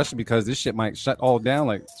be, especially because this shit might shut all down,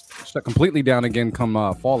 like shut completely down again come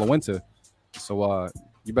fall or winter. So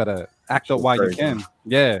you better act up while you can.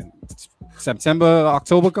 Yeah, September,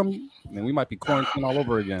 October come, and we might be quarantined all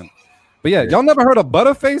over again. But yeah, y'all never heard of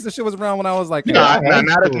Butterface? This shit was around when I was like, now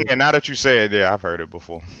that you say it, yeah, I've heard it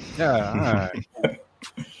before. Yeah, all right.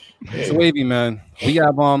 It's wavy, man. We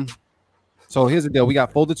have So here's the deal: we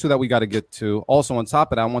got folder 2 that we got to get to. Also, on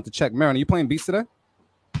top of that, I want to check. Marin, are you playing beats today?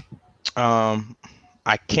 I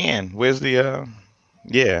can. Where's the?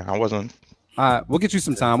 Yeah, I wasn't. All right, we'll get you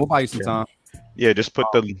some time. We'll buy you some time. Yeah, just put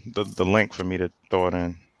the link for me to throw it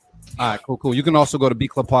in. All right, cool. You can also go to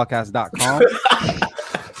bclubpodcast.com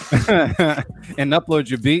and upload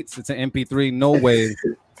your beats. It's an MP3, no wave.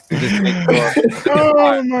 Just make sure.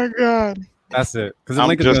 Oh my God. That's it. Because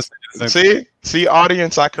I'm just see,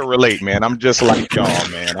 audience, I can relate, man. I'm just like y'all,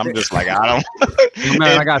 man. I'm just like I don't.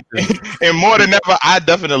 Man, I got you. And more than ever,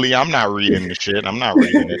 I'm not reading the shit. I'm not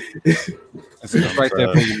reading it. It's right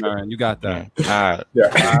there for you, man. You got that. All right. Yeah.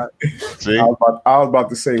 All right. See? I was about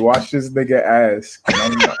to say, watch this nigga ass.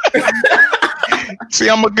 See,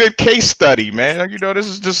 I'm a good case study, man. You know, this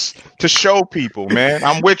is just to show people, man.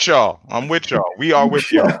 I'm with y'all. We are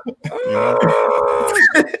with y'all. You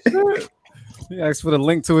know? He asked for the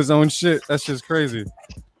link to his own shit. That's just crazy.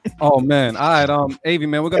 Oh man. All right. Avi,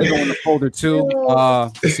 man, we're gonna go in the folder too.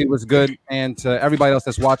 To see what's good. And to everybody else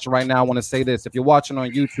that's watching right now, I want to say this. If you're watching on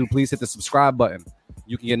YouTube, please hit the subscribe button.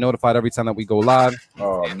 You can get notified every time that we go live.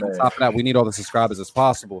 Oh On man. top of that, we need all the subscribers as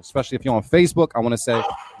possible, especially if you're on Facebook. I want to say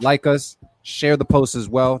like us, share the post as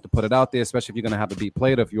well to put it out there, especially if you're gonna have a beat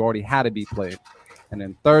played or if you already had a beat played. And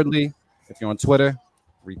then thirdly, if you're on Twitter,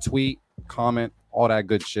 retweet, comment, all that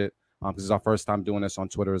good shit. This is our first time doing this on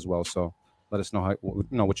Twitter as well. So let us know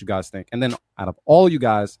what you guys think. And then out of all you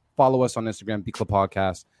guys, follow us on Instagram, Beat Club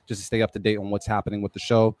Podcast, just to stay up to date on what's happening with the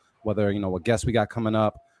show, whether what guests we got coming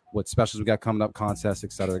up, what specials we got coming up, contests,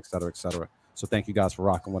 et cetera, et cetera, et cetera. So thank you guys for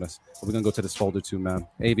rocking with us. So we're gonna go to this folder too, man.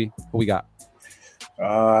 Avi, what we got?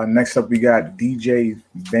 Next up we got DJ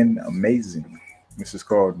Ben Amazing. This is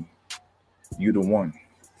called You the One.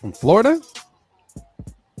 From Florida?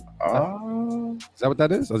 Is that what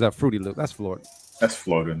that is? Or is that Fruity Loop? That's Florida. That's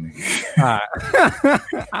Florida, nigga.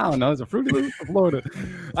 I don't know. It's a Fruity Loop from Florida.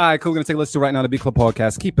 All right, cool. We're going to take a listen to right now the Beat Club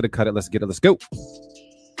Podcast. Keep it or cut it. Let's get it. Let's go.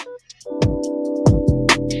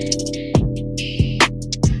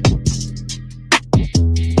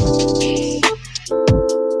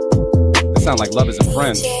 This sounds like Love Is a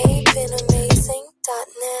Friend.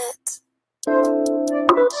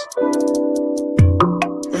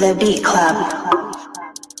 The Beat Club.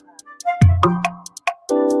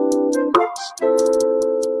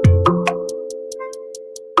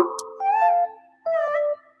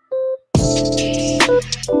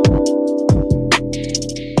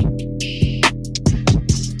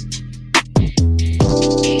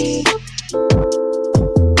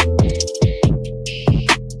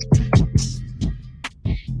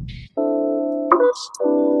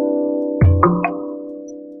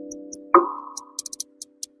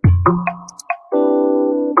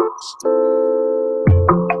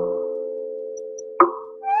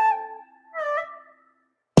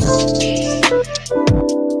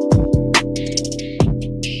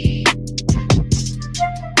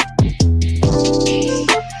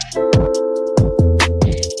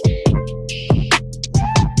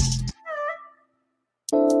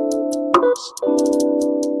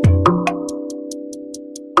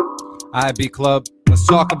 All right, Beat Club, let's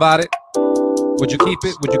talk about it. Would you keep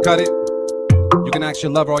it? Would you cut it? You can ask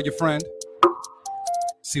your lover or your friend.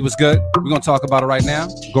 See what's good. We're going to talk about it right now.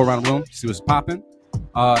 Go around the room, see what's popping.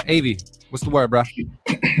 Avi, what's the word, bro?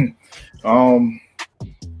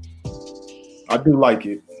 I do like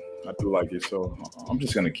it. So I'm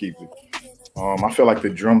just going to keep it. I feel like the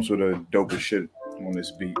drums were the dopest shit on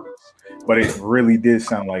this beat. But it really did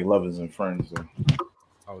sound like Lovers and Friends, though.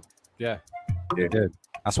 Oh, yeah. It did.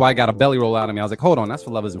 That's why I got a belly roll out of me. I was like, hold on, that's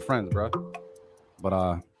for Lovers and Friends, bro.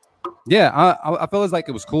 But yeah, I feel like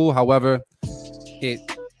it was cool. However, it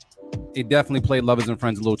definitely played Lovers and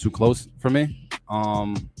Friends a little too close for me.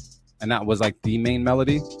 And that was like the main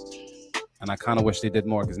melody. And I kind of wish they did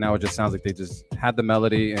more because now it just sounds like they just had the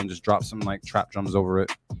melody and just dropped some like trap drums over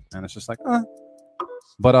it. And it's just like,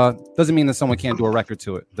 But doesn't mean that someone can't do a record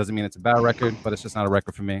to it. Doesn't mean it's a bad record, but it's just not a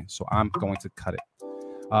record for me. So I'm going to cut it.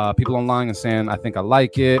 People online are saying, I think I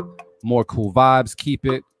like it. More cool vibes. Keep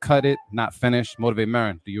it. Cut it. Not finish. Motivate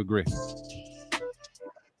Marin. Do you agree?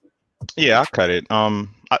 Yeah, I cut it. I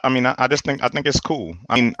mean, I think it's cool.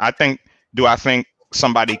 I mean, do I think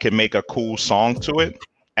somebody could make a cool song to it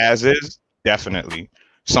as is? Definitely.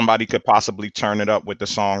 Somebody could possibly turn it up with the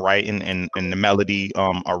song right and the melody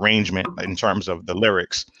arrangement in terms of the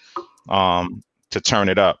lyrics to turn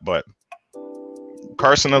it up. But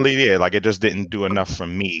personally, yeah, like it just didn't do enough for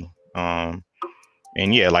me. And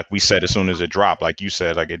yeah, like we said, as soon as it dropped, like you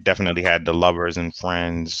said, like it definitely had the Lovers and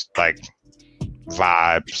Friends like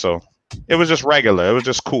vibe. So it was just regular. It was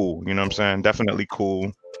just cool. You know what I'm saying? Definitely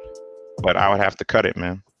cool. But I would have to cut it,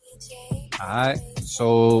 man. All right.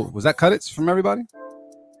 So was that cut it from everybody?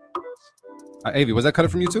 Avi, was that cut it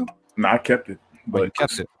from you too? No, I kept it. But you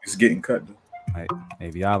kept it. It's getting cut. All right.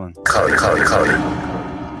 Avi Allen. Cut it.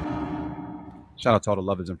 Shout out to all the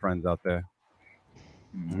lovers and friends out there.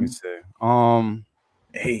 Let me see.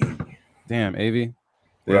 Hey, damn, Avi.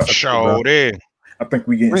 Shorty. I think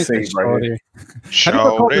we getting saved right here.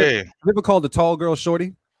 Shorty. Have you ever called the tall girl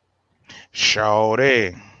shorty?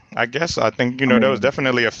 Shorty. I guess I think there was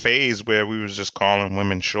definitely a phase where we was just calling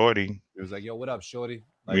women shorty. It was like, yo, what up, shorty?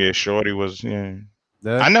 Like, yeah, shorty was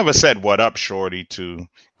I never said what up, shorty to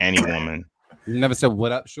any woman. You never said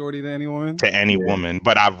what up, shorty to any woman? To any woman,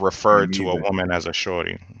 but I've referred to a woman as a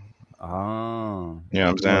shorty. Oh. You know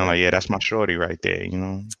what I'm saying? Like, yeah, that's my shorty right there, you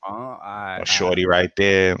know? A shorty right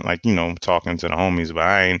there, like, talking to the homies, but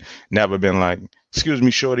I ain't never been like, excuse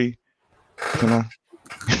me, shorty, can I?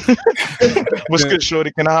 What's good,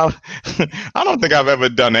 shorty? Can I? I don't think I've ever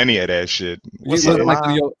done any of that shit.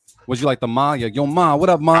 Was you like the ma? Yo, ma, what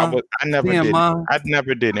up, ma? I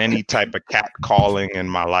never did any type of cat calling in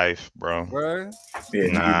my life, bro. Word?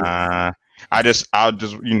 Nah. I'll just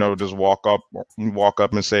walk up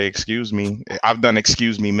and say, excuse me. I've done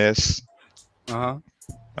excuse me, miss.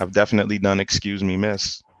 I've definitely done excuse me,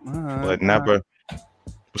 miss. But never.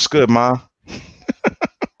 What's good, ma?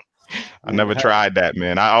 I never tried that,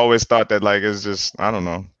 man. I always thought that, like, it's just, I don't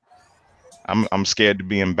know. I'm scared to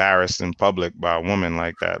be embarrassed in public by a woman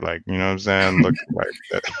like that. Like, you know what I'm saying? Look like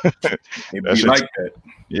that. That like that.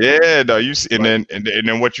 Yeah, no, you see, and then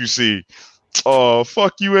what you see? Oh,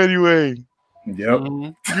 fuck you anyway. Yep.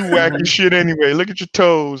 You wacky shit anyway. Look at your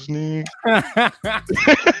toes, nigga.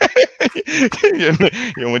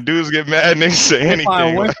 When dudes get mad, they say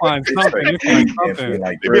anything. We'll find something. They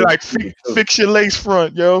be like, fix your lace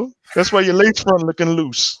front, yo. That's why your lace front looking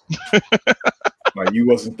loose. Like, you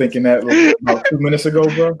wasn't thinking that about 2 minutes ago,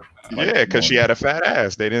 bro? Like, yeah, because she had a fat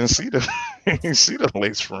ass. They didn't see the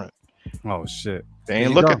lace front. Oh shit. They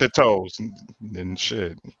ain't look at the toes and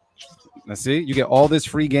shit. Now see, you get all this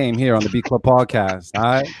free game here on the B Club podcast. All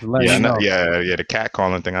right. Yeah, the cat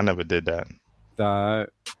calling thing. I never did that.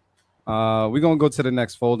 We're gonna go to the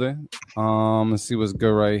next folder. Let's see what's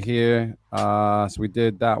good right here. So we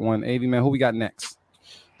did that one. Avi, man, who we got next?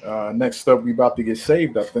 Next up, we about to get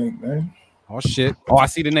saved, I think, man. Oh shit. Oh, I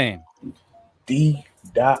see the name. D.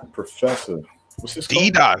 Professor. What's this?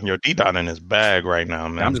 D. D. in his bag right now,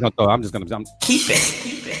 man. I'm just gonna Keep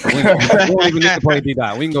it. We don't even need to play D.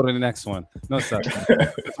 We can go to the next one. No, sir.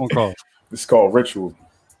 This one called. This is called Ritual.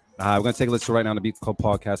 We're gonna take a listen right now on the Beat Club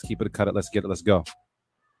podcast. Keep it or cut it. Let's get it. Let's go.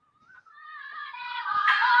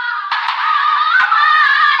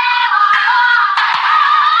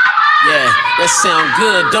 Yeah, that sound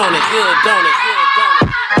good, don't it? Good, don't it? Good, don't it?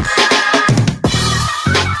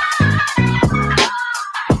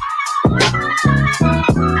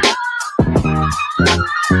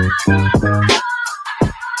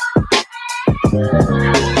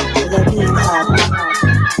 The Beat Club.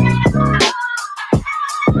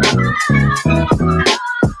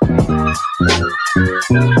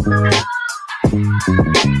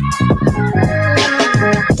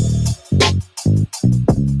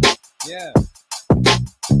 Yeah.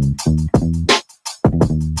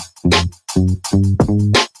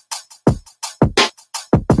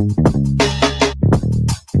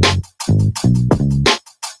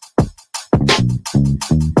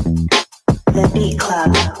 The Beat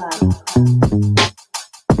Club. The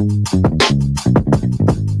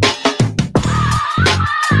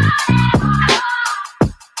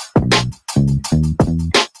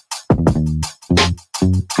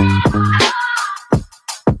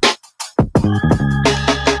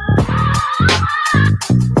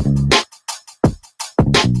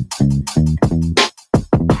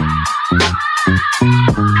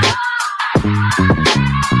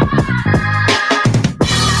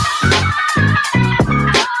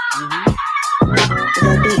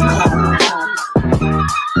Beat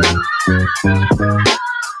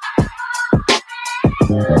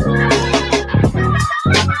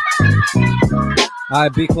Club. All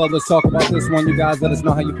right, B Club, let's talk about this one. You guys let us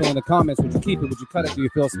know how you feel in the comments. Would you keep it? Would you cut it? Do you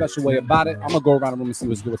feel a special way about it? I'm going to go around the room and see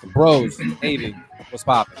what's good with the bros. Avi, what's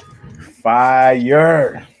popping?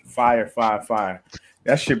 Fire.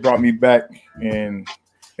 That shit brought me back, and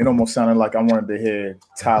it almost sounded like I wanted to hear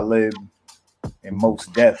Talib and Mos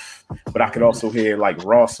Def, but I could also hear like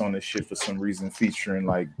Ross on this shit for some reason, featuring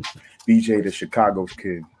like BJ the Chicago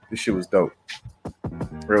Kid. This shit was dope.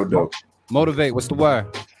 Real dope. Motivate, what's the word?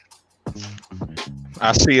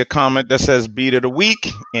 I see a comment that says beat of the week,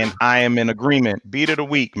 and I am in agreement. Beat of the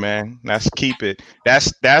week, man. Let's keep it.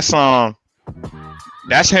 That's him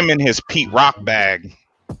in his Pete Rock bag.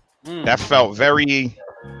 That felt very.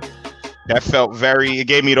 It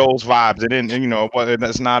gave me those vibes. It didn't,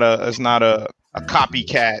 it's not a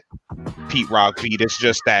copycat Pete Rock beat. It's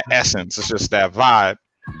just that essence. It's just that vibe.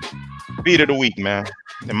 Beat of the week, man.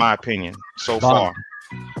 In my opinion, so Bomb.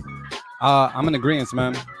 far. I'm in agreement,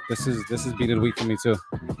 man. This is beat of the week for me too.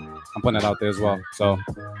 I'm putting it out there as well. So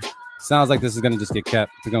sounds like this is gonna just get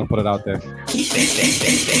kept. We're gonna put it out there.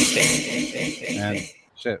 And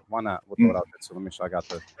shit, why not? We'll throw it out there. So let me make sure I got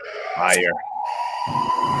the Fire.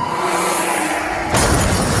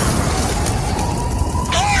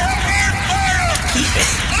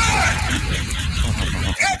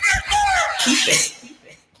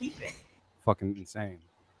 fucking insane.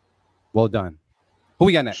 Well done. Who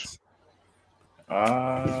we got next?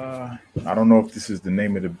 I don't know if this is the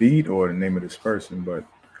name of the beat or the name of this person, but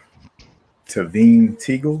Taveen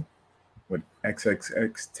Teagle with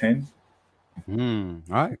XXX10. All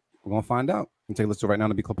right, we're gonna find out. We'll take a listen right now on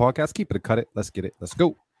the Beat Club podcast. Keep it or cut it. Let's get it. Let's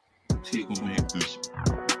go. The Beat Club.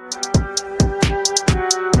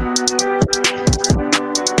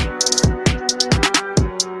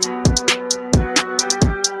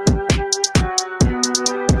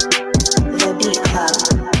 The Beat Club.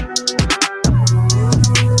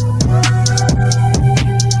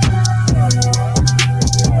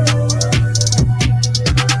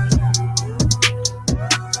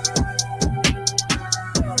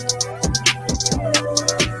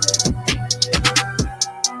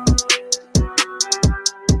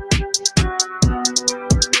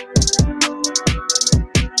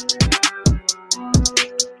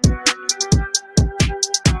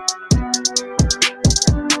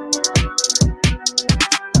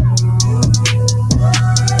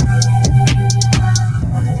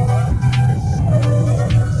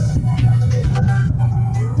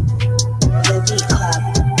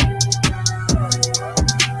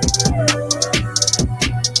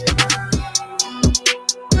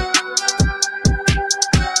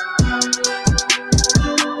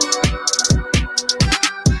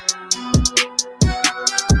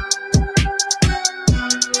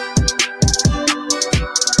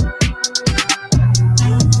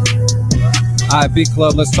 All right, Beat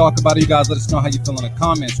Club, let's talk about it. You guys let us know how you feel in the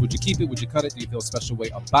comments. Would you keep it? Would you cut it? Do you feel a special way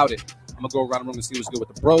about it? I'm going to go around the room and see what's good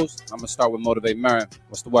with the bros. I'm going to start with Motivate Marin.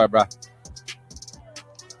 What's the word, bro?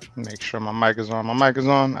 Make sure my mic is on. My mic is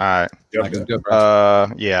on. All right. Like, it's good, bro.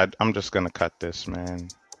 Yeah, I'm just gonna cut this, man.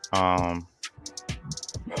 I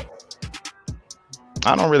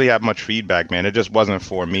don't really have much feedback, man. It just wasn't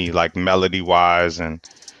for me, like melody wise, and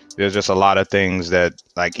there's just a lot of things that,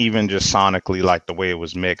 like, even just sonically, like the way it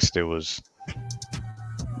was mixed, it was,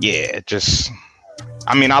 yeah, it just.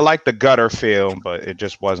 I mean, I like the gutter feel, but it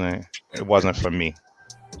just wasn't. It wasn't for me,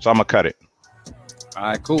 so I'm gonna cut it. All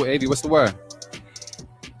right, cool. Avi, what's the word?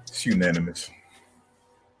 It's unanimous.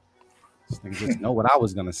 This nigga just know what I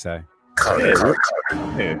was going to say.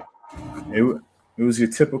 Yeah. It was your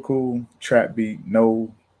typical trap beat.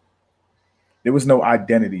 No, there was no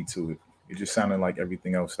identity to it. It just sounded like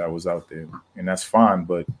everything else that was out there, and that's fine.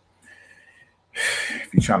 But if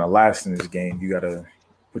you're trying to last in this game, you gotta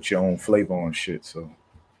put your own flavor on shit. So,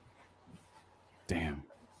 damn.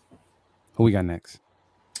 Who we got next?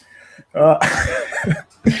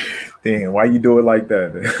 Damn, why you do it like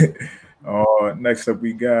that? Next up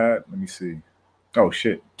we got, let me see. Oh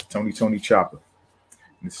shit, Tony Chopper.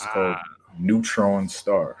 This is called Neutron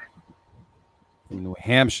Star. New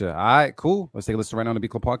Hampshire. All right, cool. Let's take a listen right now on the Beat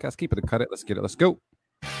Club podcast. Keep it or cut it. Let's get it. Let's go.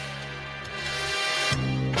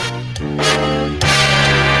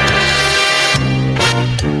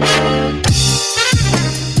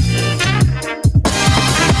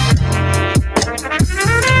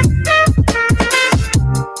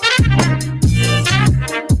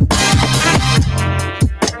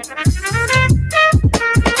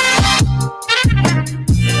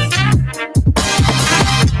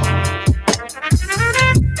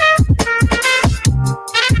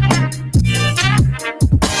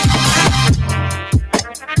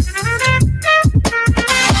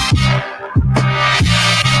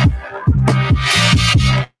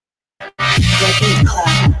 The Beat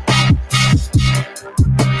Club.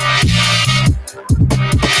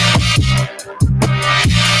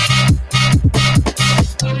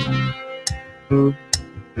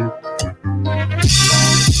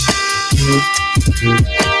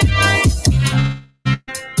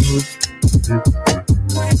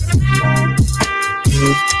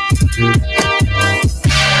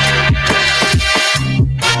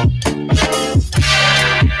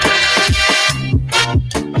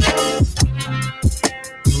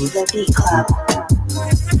 The Beat Club.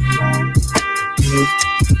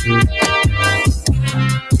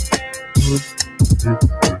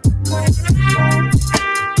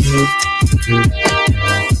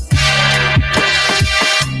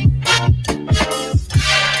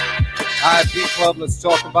 All right, Beat Club. Let's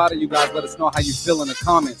talk about it. You guys let us know how you feel in the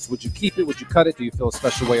comments. Would you keep it? Would you cut it? Do you feel a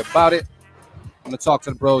special way about it? I'm going to talk to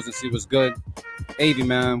the bros and see what's good. Avy,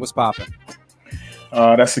 man, what's popping?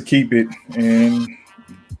 That's to keep it. And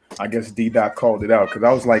I guess D-Dot called it out because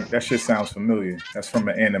I was like, that shit sounds familiar. That's from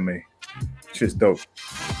an anime. Shit's dope.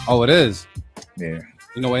 Oh, it is? Yeah.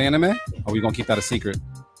 You know what anime? Or are we going to keep that a secret?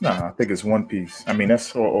 Nah, I think it's One Piece. I mean,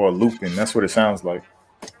 that's or Lupin. That's what it sounds like.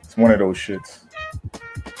 It's one of those shits.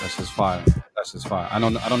 That's just fire. That's just fire. I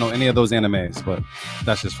don't know any of those animes, but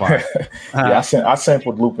that's just fire. Yeah, I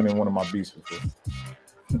sampled Lupin in one of my beats before.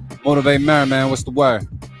 Motivate Mary, man. What's the word?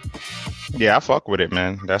 Yeah, I fuck with it,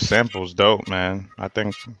 man. That sample's dope, man. I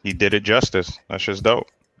think he did it justice. That's just dope.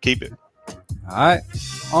 Keep it. All right.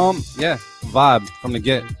 Yeah, vibe from the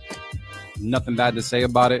get. Nothing bad to say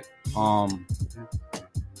about it.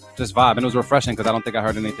 Just vibe, and it was refreshing because I don't think I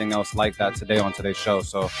heard anything else like that today on today's show.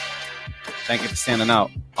 So thank you for standing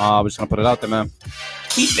out. We're just gonna put it out there, man.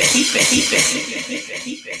 Keep it.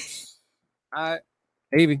 All right,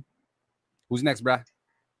 Avy. Who's next, bruh?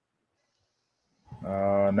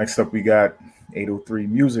 Next up, we got 803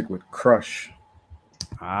 Music with Crush.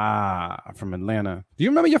 From Atlanta. Do you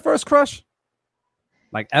remember your first crush?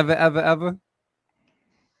 Like ever?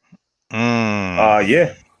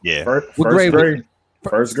 Yeah. First grade.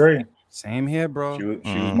 First grade. Same here, bro. She was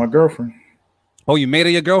my girlfriend. Oh, you made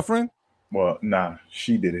her your girlfriend? Well, nah,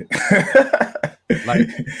 she did it. Like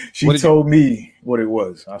she told me what it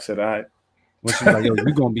was. I said, all right. Well, she's like, yo,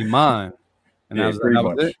 you gonna be mine. And yeah, I was like, that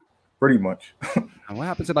was it? Pretty much. And what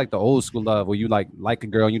happened to like the old school love where you like a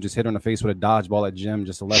girl and you just hit her in the face with a dodgeball at gym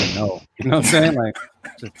just to let her know? You know what I'm saying? Like,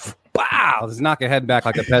 just, wow, just knock her head back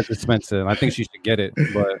like a pet dispenser. I think she should get it.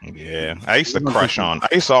 But yeah, I used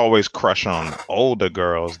to always crush on older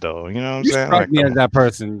girls though. You know what I'm saying? Like me as that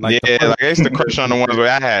person. Like yeah, like I used to crush on the ones where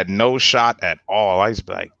I had no shot at all. I used to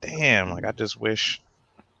be like, damn, like I just wish.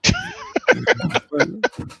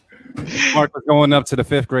 Mark was going up to the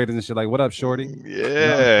 5th graders and shit like, what up, shorty?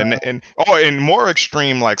 Yeah, and more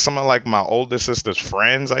extreme, like some of like my older sister's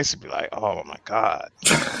friends, I used to be like, oh my God.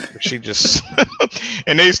 She just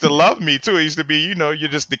and they used to love me too. It used to be, you know, you're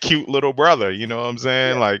just the cute little brother, you know what I'm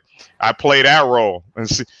saying? Yeah. Like I play that role and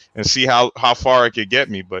see how far it could get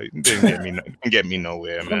me, but it didn't get me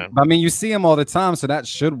nowhere, man. I mean, you see them all the time, so that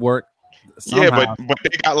should work somehow. Yeah, but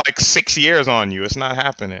they got like 6 years on you. It's not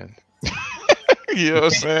happening. You know what I'm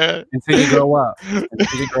saying? Until you grow up.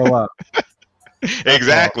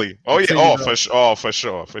 Exactly. Oh yeah. For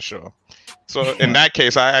sure. So in that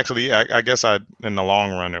case, I guess in the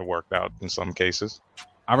long run it worked out in some cases.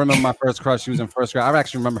 I remember my first crush. She was in 1st grade. I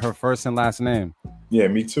actually remember her first and last name. Yeah,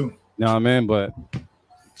 me too. You know what I mean? But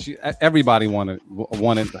everybody wanted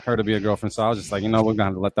her to be a girlfriend, so I was just like, you know, we're gonna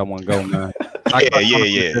have to let that one go, man. Yeah.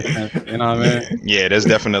 You know what I mean? Yeah, there's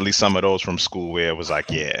definitely some of those from school where it was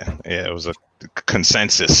like, it was a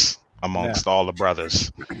consensus amongst all the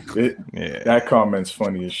brothers. That comment's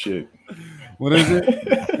funny as shit. What is it?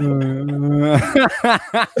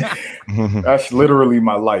 That's literally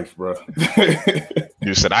my life, bro.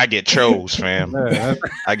 You said I get chose, fam.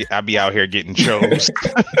 I be out here getting chose.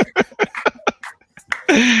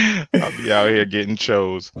 I'll be out here getting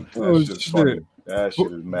chose. That's just funny. That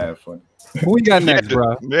shit is mad funny. Who we got next,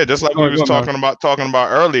 bro? Yeah, just like we was talking about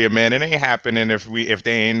earlier, man. It ain't happening if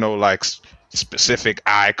they ain't no like specific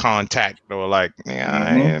eye contact or like,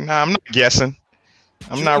 I'm not guessing.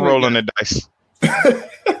 I'm not rolling the dice.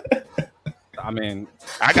 I mean,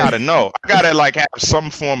 I gotta know. I gotta like have some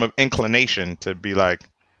form of inclination to be like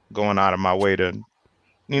going out of my way to,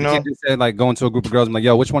 you know. You just say like going to a group of girls and like,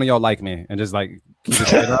 yo, which one of y'all like me? And just like keep it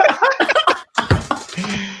straight up.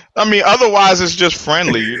 I mean, otherwise it's just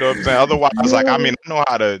friendly, you know what I'm saying? Otherwise, like, I mean, I know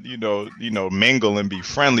how to, you know, mingle and be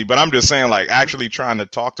friendly, but I'm just saying, like, actually trying to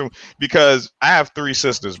talk to them because I have 3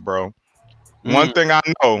 sisters, bro. One thing I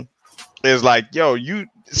know is like, yo,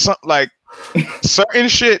 like certain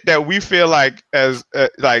shit that we feel like as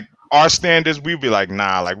like our standards, we'd be like,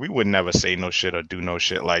 nah, like we would never say no shit or do no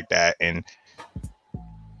shit like that. And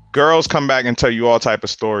girls come back and tell you all type of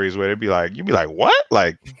stories where they'd be like, you'd be like, what?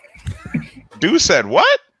 Like, dude said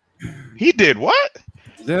what? He did what?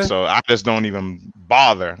 Yeah. So I just don't even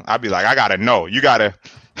bother. I'd be like, I gotta know. We gotta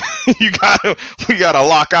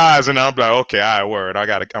lock eyes, and I'm like, okay, all right, word. I'm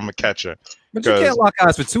gonna catch her. But you can't lock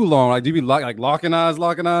eyes for too long. Like, do you be locking eyes?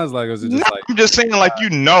 Like, is it just like? I'm just saying, like,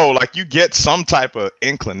 you know, like you get some type of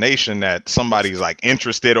inclination that somebody's like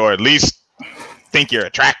interested, or at least think you're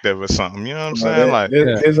attractive or something. You know what I'm saying? Like,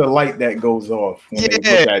 there's a light that goes off when they look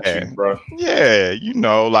at you, bro. Yeah, you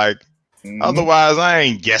know, like. Otherwise, I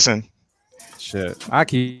ain't guessing. Shit, I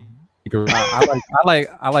keep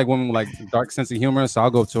I like women with like dark sense of humor. So I'll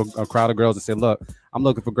go to a crowd of girls and say, "Look, I'm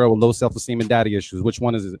looking for a girl with low self-esteem and daddy issues. Which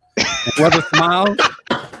one is it?" And whoever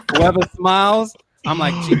smiles, I'm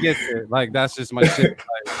like, she gets it. Like that's just my shit.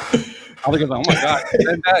 Like, I look at them, oh my god,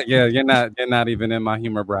 that? Yeah, you're not even in my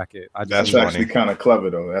humor bracket. That's actually kind of clever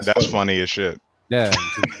though. That's funny as shit. Yeah,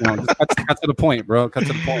 just cut to the point, bro. Cut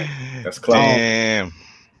to the point. That's clever. Damn.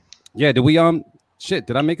 Yeah, did we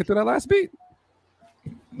did I make it through that last beat?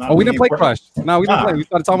 We didn't play Crush. No, we didn't play. We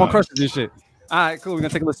started talking about crushes and shit. All right, cool. We're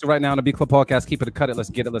gonna take a listen right now on the Beat Club podcast. Keep it a cut it. Let's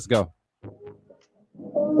get it. Let's go.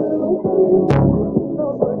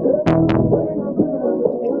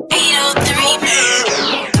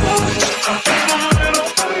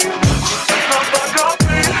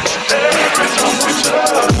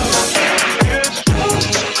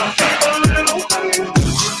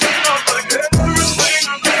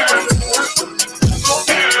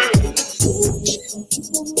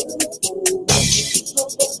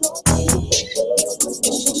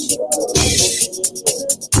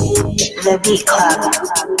 The Beat Club.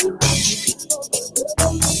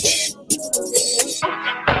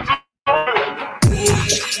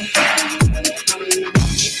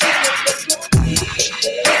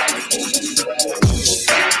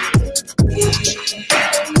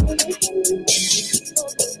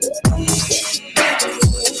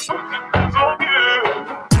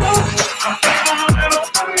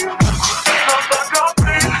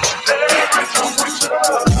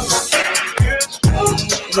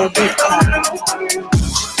 The Beat Club.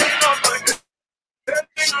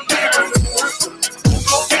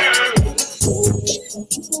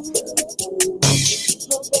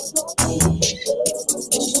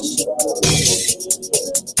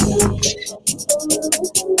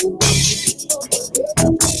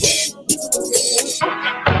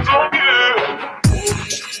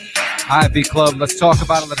 All right, Beat Club, let's talk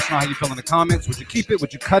about it. Let us know how you feel in the comments. Would you keep it?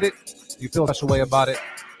 Would you cut it? Do you feel a special way about it?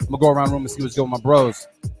 I'm gonna go around the room and see what's going with my bros.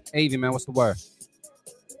 Avy, man, what's the word?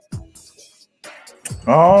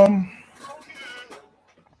 I'm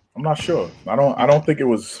not sure. I don't think it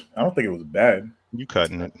was bad. You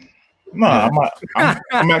cutting it? No, I'm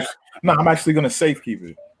actually gonna safe keep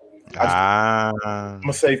it. I'm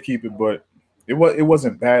gonna safe keep it, but it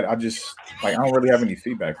wasn't bad. I don't really have any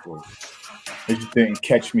feedback for it. It just didn't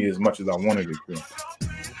catch me as much as I wanted it to.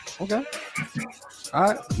 Okay. All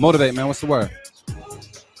right. Motivate, man. What's the word?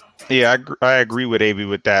 Yeah, I agree with Avy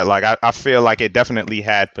with that. Like, I feel like it definitely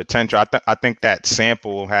had potential. I think that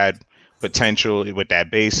sample had potential with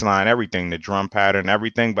that bass line, everything, the drum pattern,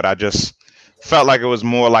 everything. But I just felt like it was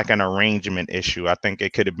more like an arrangement issue. I think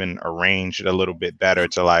it could have been arranged a little bit better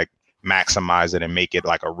to like maximize it and make it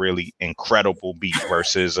like a really incredible beat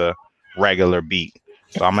versus a regular beat.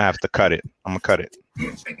 So I'm gonna have to cut it. I'm gonna cut it.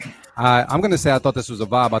 I'm gonna say I thought this was a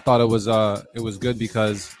vibe. I thought it was good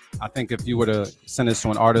because I think if you were to send this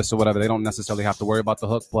to an artist or whatever, they don't necessarily have to worry about the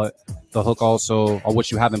hook, but the hook also, or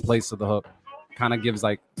what you have in place of the hook, kind of gives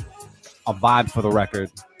like a vibe for the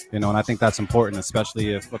record, you know. And I think that's important,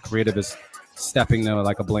 especially if a creative is stepping to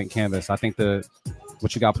like a blank canvas. I think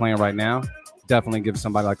what you got playing right now definitely gives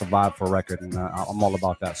somebody like a vibe for a record, and I'm all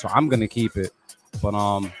about that. So I'm gonna keep it. But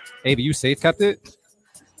Avy, you safe kept it?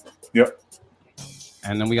 Yep.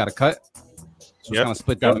 And then we got to cut. So it's gonna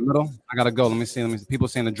split down the middle. I gotta go. Let me see. People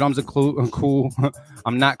saying the drums are cool.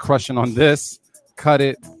 I'm not crushing on this. Cut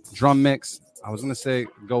it. Drum mix. I was gonna say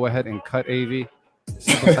go ahead and cut Avy.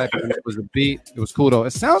 Simple type of was the beat. It was cool though.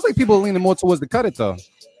 It sounds like people are leaning more towards the cut it though.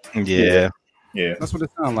 Yeah. That's what it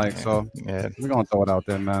sounds like. So we're gonna throw it out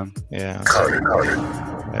there, man. Yeah.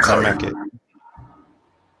 Make it.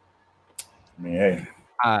 Yeah.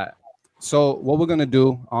 All right. So what we're gonna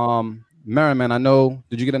do, Merriman, I know.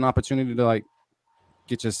 Did you get an opportunity to like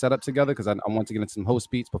get your setup together? Because I want to get into some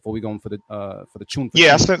host beats before we go in for the tune.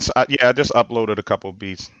 I just uploaded a couple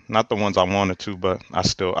beats, not the ones I wanted to, but I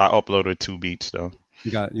uploaded 2 beats though.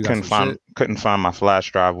 You couldn't find my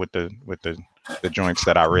flash drive with the joints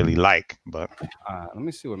that I really like, but let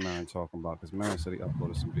me see what Merriman talking about, because Merriman said he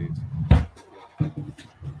uploaded some beats.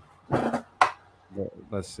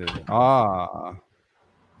 Let's see.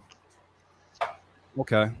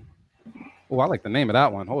 Okay. Oh, I like the name of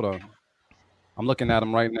that one. Hold on. I'm looking at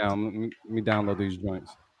them right now. Let me download these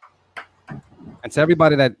joints. And to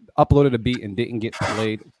everybody that uploaded a beat and didn't get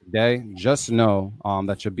played today, just know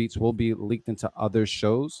that your beats will be leaked into other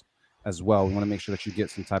shows as well. We want to make sure that you get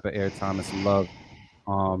some type of airtime and some love,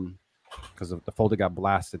 because the folder got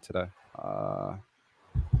blasted today.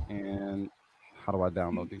 And how do I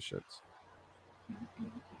download these shits?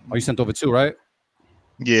 Oh, you sent over 2, right?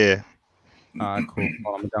 Yeah. All right, cool.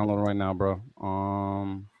 Well, I'm downloading right now, bro.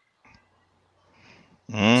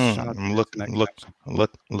 Shout out to I'm Internet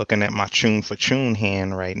looking at my tune for tune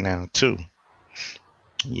hand right now too.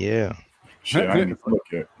 Yeah. Shit, I didn't even look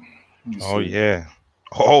yet. Let me Oh see. yeah.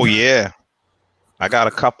 Oh yeah. I got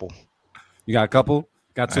a couple. You got a couple?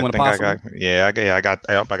 Got two in a possible? I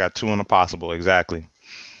got two in a possible. Exactly.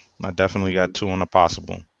 I definitely got two in a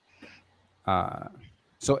possible.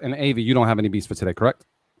 So in AV, you don't have any beats for today, correct?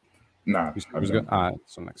 Nah. You was good. All right.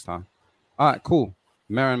 So next time. All right. Cool.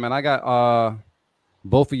 Marin, man, I got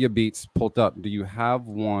both of your beats pulled up. Do you have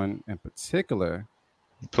one in particular?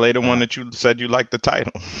 Play the one that you said you liked the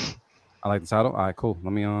title. I like the title. All right. Cool.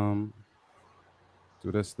 Let me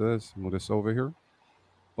do this. Move this over here.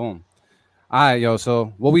 Boom. All right, yo.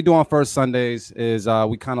 So what we do on First Sundays is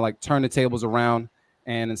we kind of like turn the tables around,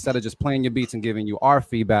 and instead of just playing your beats and giving you our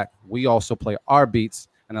feedback, we also play our beats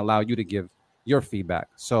and allow you to give your feedback.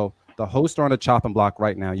 So the hosts are on the chopping block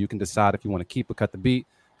right now. You can decide if you want to keep or cut the beat,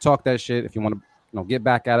 talk that shit. If you want to, get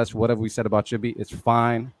back at us for whatever we said about your beat, it's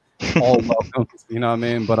fine. All welcome. You know what I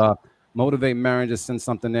mean? But Motivate Marin just sent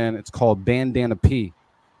something in. It's called Bandana P,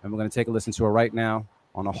 and we're gonna take a listen to it right now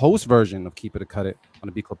on a host version of Keep It or Cut It on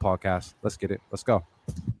the Beat Club podcast. Let's get it. Let's go.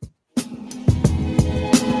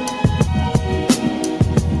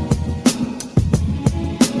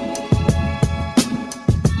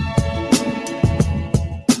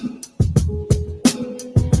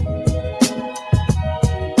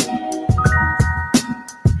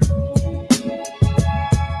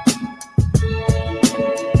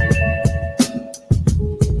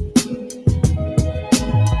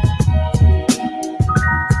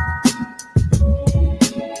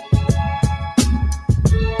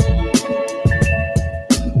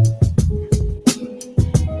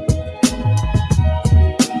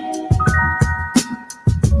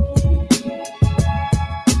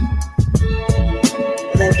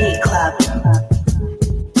 The Beat Club.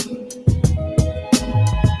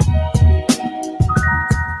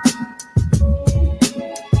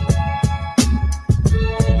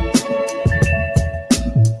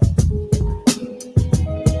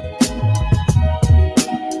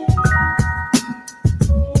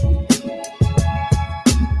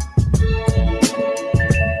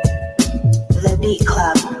 The Beat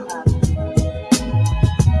Club.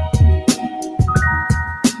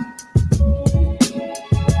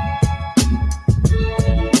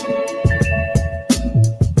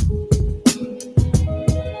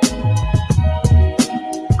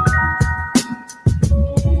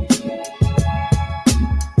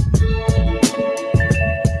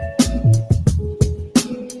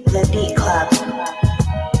 The Beat Club.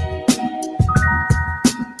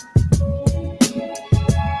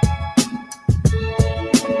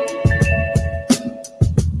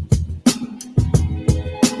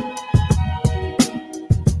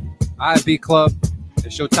 All right, Beat Club.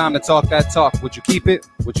 It's your time to talk that talk. Would you keep it?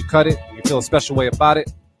 Would you cut it? You feel a special way about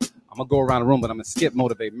it? I'm gonna go around the room, but I'm gonna skip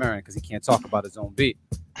Motivate Marin because he can't talk about his own beat.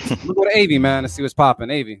 I'm gonna go to AV, man, and see what's popping.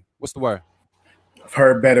 AV, what's the word? I've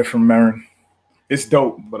heard better from Marin. It's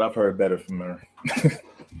dope, but I've heard better from Marin.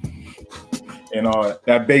 And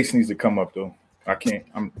that bass needs to come up though. I can't.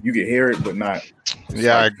 You can hear it, but not.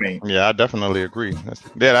 Yeah, like faint. I definitely agree.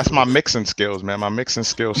 That's my mixing skills, man. My mixing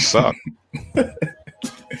skills suck.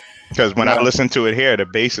 Because when I listen to it here, the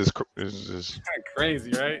bass is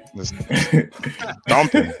Crazy, right?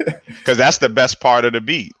 dumping. Because that's the best part of the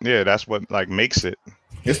beat. Yeah, that's what like makes it.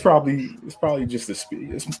 It's probably just the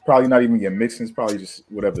speed. It's probably not even your mixing. It's probably just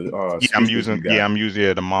whatever. I'm using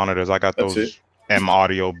the monitors. I got That's those it. M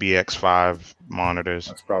Audio BX5 monitors.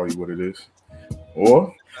 That's probably what it is.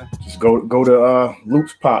 Or just go to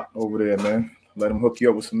Loops Pop over there, man. Let them hook you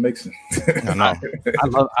up with some mixing. I know.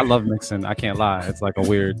 I love mixing. I can't lie. It's like a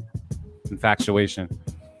weird infatuation.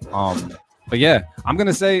 But yeah, I'm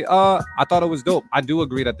gonna say I thought it was dope. I do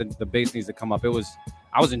agree that the bass needs to come up. I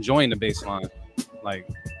was enjoying the bass line. Like,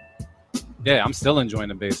 yeah, I'm still enjoying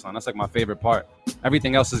the bass line. That's like my favorite part.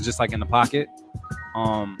 Everything else is just like in the pocket.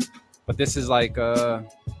 But this is like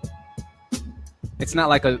it's not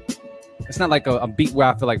like a beat where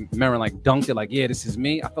I feel like Marin like dunked it, like, yeah, this is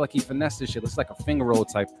me. I feel like he finessed this shit. It's like a finger roll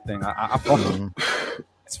type thing. I fuck with it.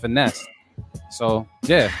 It's finesse. So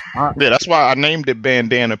yeah. Yeah, that's why I named it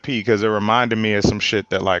Bandana P, because it reminded me of some shit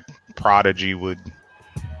that like Prodigy would.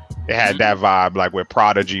 It had that vibe, like where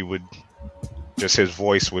Prodigy would just his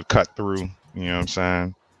voice would cut through. You know what I'm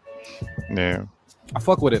saying? Yeah. I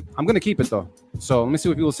fuck with it. I'm gonna keep it though. So let me see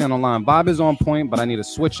what people are saying online. Vibe is on point, but I need a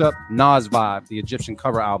switch up. Nas Vibe, the Egyptian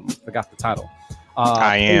cover album. Forgot the title.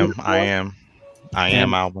 I am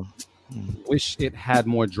album. Wish it had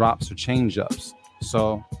more drops or change ups.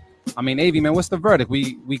 So, I mean, AV man, what's the verdict?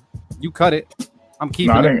 You cut it. I'm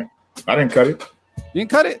keeping No, it. I didn't cut it. You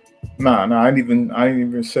didn't cut it? Nah, I didn't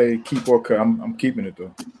even say keep or cut. I'm keeping it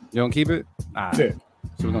though. You don't keep it? All right. Yeah.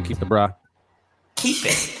 So we're gonna keep the bra. Keep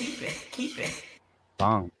it.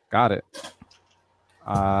 Bong. Got it.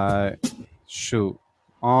 Shoot.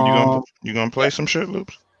 You gonna play some shit,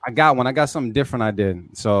 Loops? I got one. I got something different I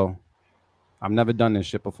did. So I've never done this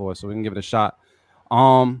shit before, so we can give it a shot. So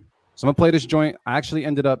I'm gonna play this joint. I actually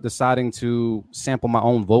ended up deciding to sample my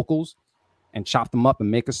own vocals and chop them up and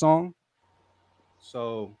make a song.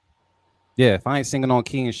 So yeah, if I ain't singing on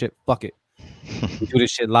key and shit, fuck it. We do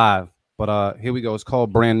this shit live. But here we go. It's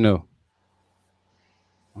called Brand New.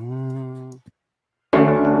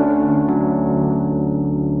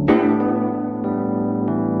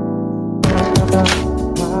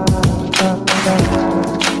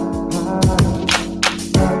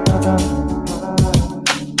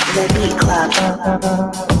 The Beat Club.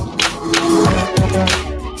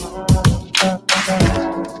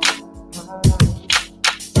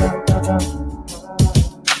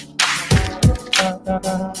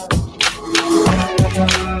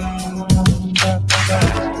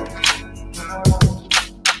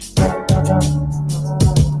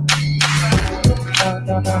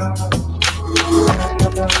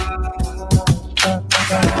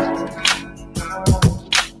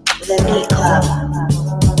 The Beat Club.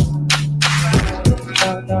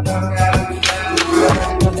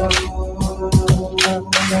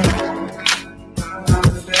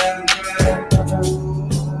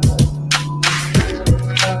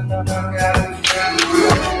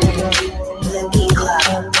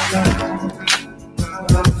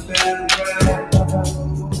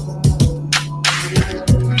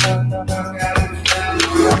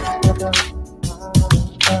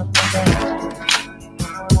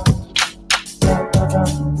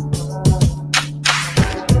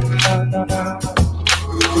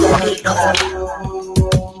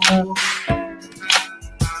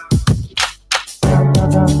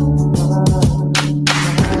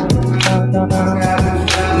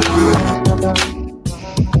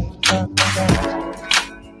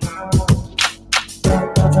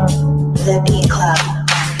 The Beat Club.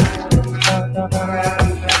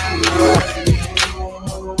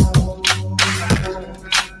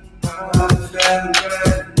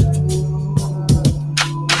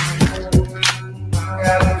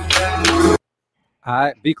 All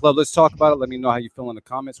right, B Club, let's talk about it. Let me know how you feel in the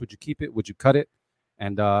comments. Would you keep it? Would you cut it?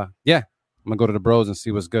 And yeah, I'm gonna go to the bros and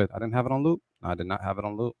see what's good. I didn't have it on loop. No, I did not have it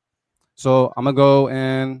on loop. So I'm gonna go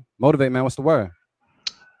and motivate, man. What's the word?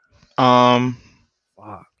 Fuck.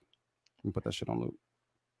 Let me put that shit on loop.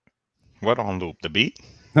 What on loop? The beat?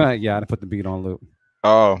 Yeah, I didn't put the beat on loop.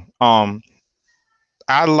 Oh,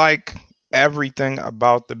 I like everything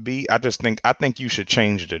about the beat. I think you should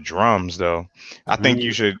change the drums though. I think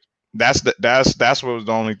you should. That's what was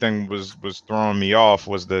the only thing was throwing me off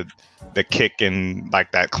was the kick and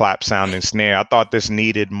like that clap sounding snare. I thought this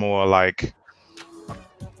needed more like,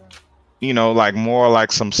 you know, like more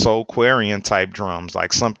like some Soulquarian type drums,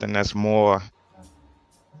 like something that's more,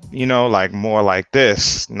 you know, like more like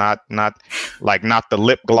this, not the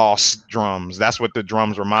lip gloss drums. That's what the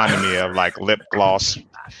drums reminded me of, like lip gloss.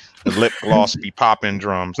 The lip gloss be popping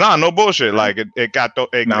drums. Nah, no bullshit. Like it got.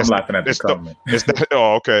 I'm laughing at the comment. It's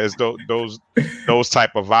those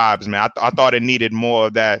type of vibes, man. I thought it needed more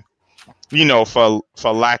of that. You know, for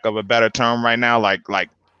lack of a better term, right now, like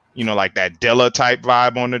you know, like that Dilla type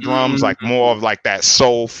vibe on the drums, like more of like that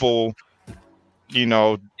soulful. You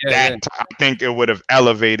know, I think it would have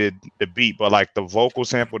elevated the beat, but like the vocal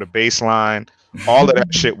sample, the bass line. All of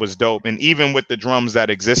that shit was dope, and even with the drums that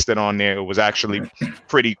existed on there, it was actually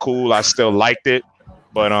pretty cool. I still liked it,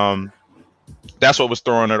 but that's what was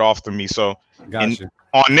throwing it off to me. So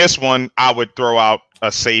on this one, I would throw out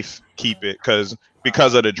a safe keep it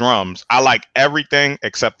because of the drums. I like everything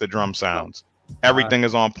except the drum sounds. Everything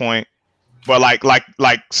is on point, but like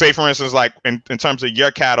say for instance, like in terms of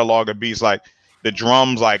your catalog of beats, like the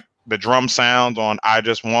drums, like the drum sounds on "I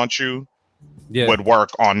Just Want You" would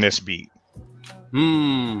work on this beat.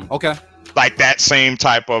 Okay. Like that same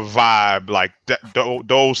type of vibe, like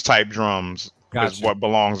those type drums is what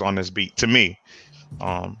belongs on this beat to me.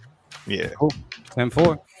 Yeah. Cool. 10-4.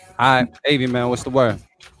 All right, Avi, man, what's the word?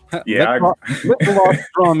 Yeah, lip gloss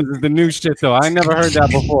drums is the new shit though. I ain't never heard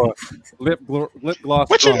that before. Lip gloss.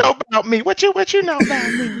 What drums. You know about me? What you know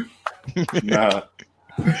about me? Nah.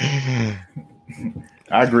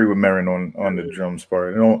 I agree with Marin on the drums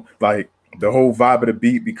part. You know, like the whole vibe of the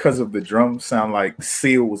beat, because of the drums, sound like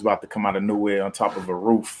Seal was about to come out of nowhere on top of a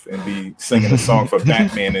roof and be singing a song for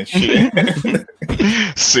Batman and shit.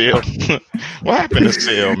 Seal. What happened to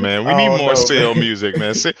Seal, man? We need more Seal music,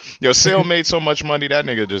 man. Seal made so much money, that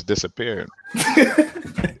nigga just disappeared.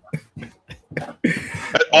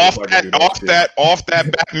 off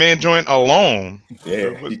that Batman joint alone.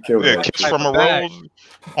 Yeah, he killed it. Kiss from a Rose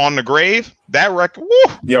on the Grave. That record,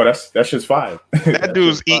 woo. Yo, that's just fire. That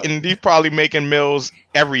dude's eating. He's probably making mills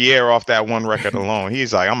every year off that one record alone.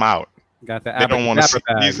 He's like, I'm out. Got the they don't want to see.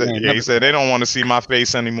 He said they don't want to see my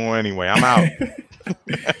face anymore anyway. I'm out.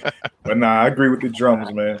 But nah, I agree with the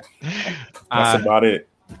drums, man. That's about it.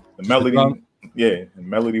 The melody, the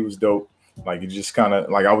melody was dope. Like, it just kind of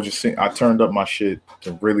like, I was just saying, I turned up my shit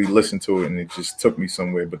to really listen to it, and it just took me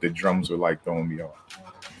somewhere. But the drums were like throwing me off,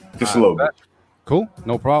 just a little bit. Cool,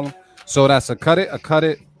 no problem. So that's a cut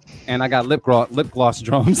it, and I got lip gloss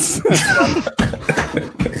drums.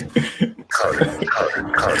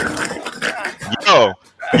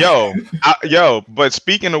 Yo. But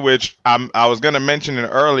speaking of which, I was gonna mention it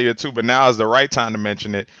earlier too, but now is the right time to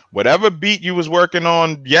mention it. Whatever beat you was working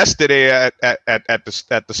on yesterday at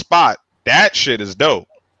the spot, that shit is dope.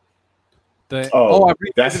 That's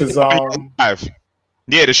his live.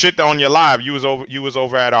 Yeah, the shit on your live. You was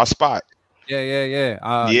over at our spot. Yeah.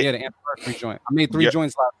 The anniversary joint. I made 3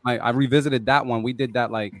 joints last night. I revisited that one. We did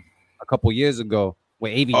that like a couple years ago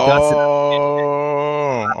with AV Dustin.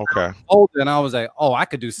 Oh, okay. And I was like, I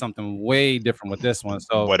could do something way different with this one.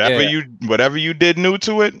 So whatever you did new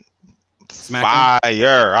to it,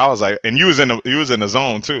 fire. I was like, and you was in the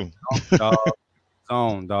zone too. Dog.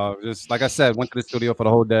 Just like I said, went to the studio for the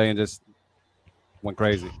whole day and just went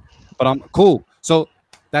crazy. But I'm cool. So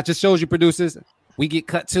that just shows you, producers, we get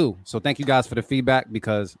cut too. So thank you guys for the feedback,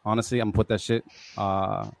 because honestly, I'm gonna put that shit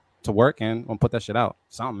to work and I'm gonna put that shit out.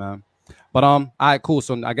 Something, man. But all right, cool.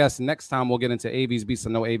 So I guess next time we'll get into AV's beats.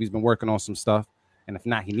 I know AV's been working on some stuff, and if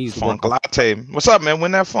not, he needs to Funk Latte. What's up, man?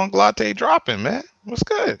 When that Funk Latte dropping, man? What's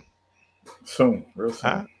good? Soon, real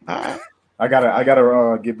soon. All right. I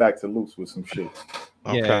gotta get back to Loose with some shit.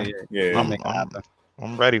 Okay. Yeah.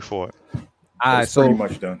 I'm ready for it. All right, so pretty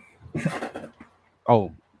much done.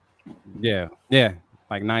 Yeah,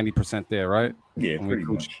 like 90% there, right? Yeah, pretty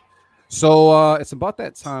much. So it's about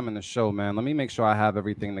that time in the show, man. Let me make sure I have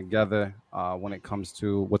everything together when it comes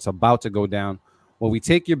to what's about to go down. Well, we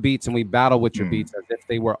take your beats and we battle with your beats as if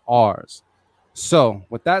they were ours. So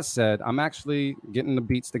with that said, I'm actually getting the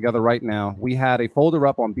beats together right now. We had a folder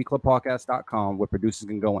up on beatclubpodcast.com where producers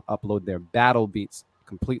can go and upload their battle beats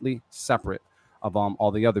completely separate of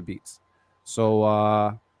all the other beats. So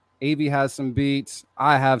AV has some beats.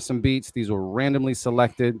 I have some beats. These were randomly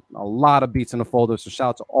selected. A lot of beats in the folder. So shout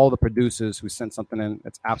out to all the producers who sent something in.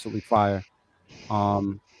 It's absolutely fire.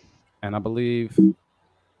 And I believe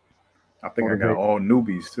I got all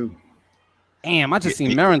newbies too. Damn, I just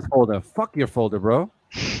seen Marin's folder. Fuck your folder, bro.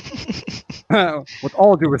 With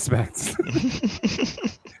all due respect.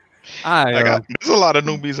 There's a lot of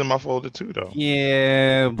newbies in my folder too, though.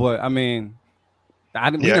 Yeah, but I mean,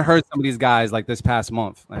 we heard some of these guys like this past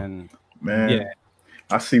month, and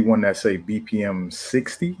I see one that say BPM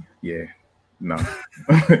 60. Yeah, no,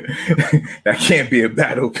 that can't be a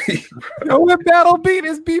battle beat. No, what battle beat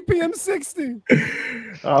is BPM 60?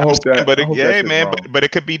 I hope that. But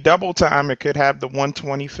it could be double time. It could have the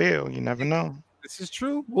 120 feel. You never know. This is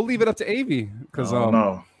true. We'll leave it up to AV because no.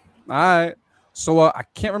 All right. So I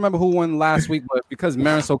can't remember who won last week, but because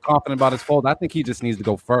Marin's so confident about his fold, I think he just needs to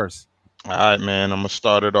go first. All right, man. I'm gonna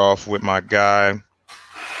start it off with my guy,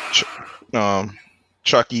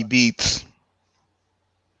 Chucky Beats.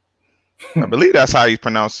 I believe that's how you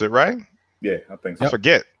pronounce it, right? Yeah, I think so. I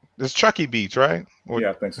forget. It's Chucky Beats, right?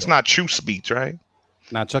 Yeah, I think so. It's not Choose Beats, right?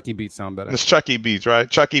 Nah, Chucky Beats sound better. It's Chucky Beats, right?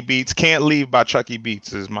 Chucky Beats. Can't Leave by Chucky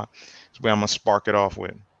Beats is where I'm gonna spark it off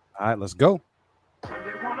with. All right, let's go.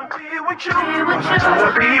 With you, wanna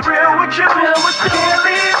be real with you, can't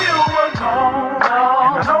leave you alone. I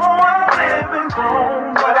know I'm living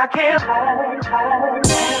wrong, but I can't hold.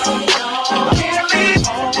 Can't leave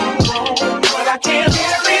home, but I can't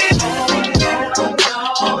leave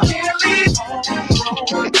home. Can't leave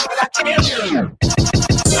home, but I can't leave home.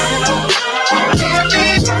 Can't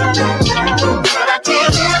leave home, but I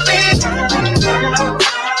can't leave home.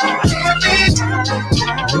 Can't leave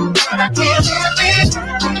home, but I can't leave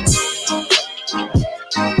home.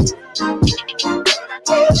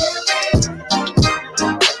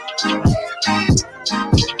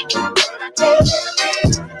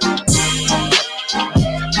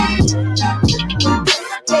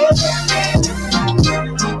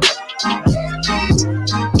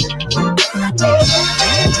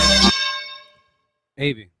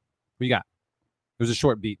 Who you got? It was a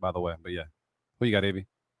short beat, by the way, but yeah. Who you got, AB?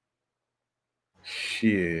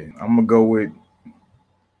 Shit, I'm gonna go with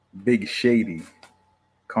Big Shady.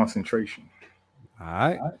 Concentration. All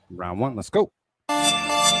right. Round one. Let's go.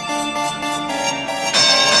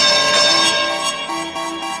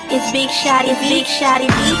 It's Big Shotty, Big Shotty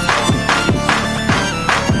beat.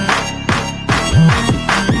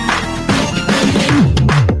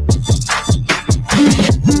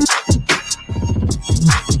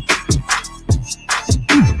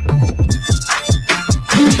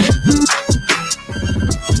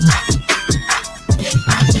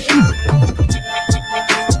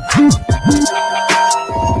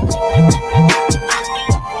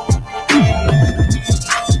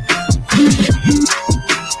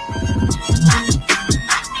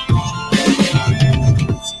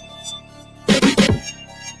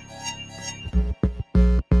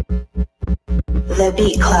 The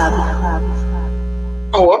Beat Club.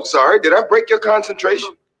 Oh, I'm sorry. Did I break your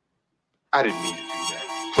concentration? I didn't mean to do that.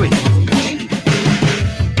 Please.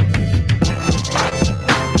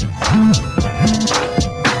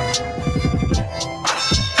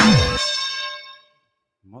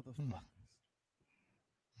 Motherfucker.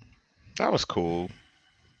 That was cool.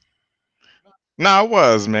 No, it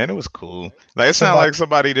was, man. It was cool. Like it sounded like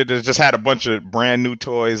somebody that just had a bunch of brand new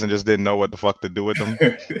toys and just didn't know what the fuck to do with them.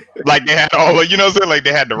 Like they had all, you know what I'm saying? Like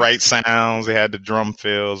they had the right sounds, they had the drum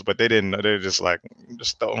fills, but they didn't know. They were just like,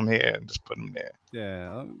 just throw them here and just put them there.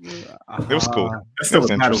 Yeah. It was cool. That's still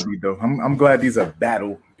a battle beat, though. I'm glad these are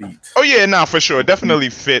battle beats. Oh yeah, no, for sure. It definitely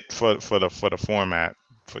fit for the format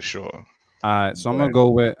for sure. All right, so I'm gonna go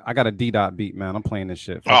with. I got a D-Dot beat, man. I'm playing this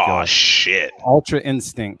shit. Fuck Oh y'all. shit! Ultra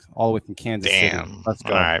Instinct, all the way from Kansas City. Let's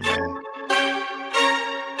go. All right, man.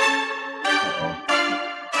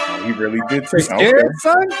 Oh, he really did You take. scared,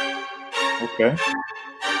 son? Okay.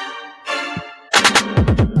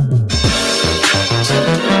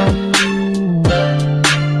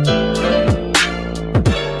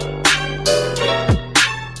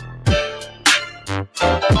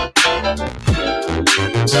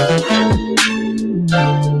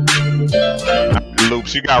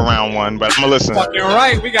 Loops, you got round one, but I'm gonna listen. Fucking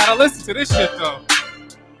right. We gotta listen to this shit though,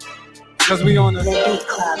 because we on the Beat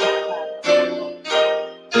Club.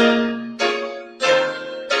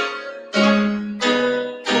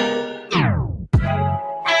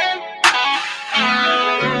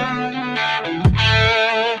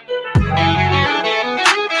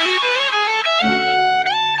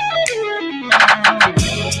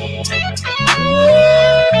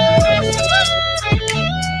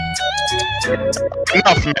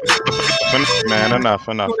 Enough,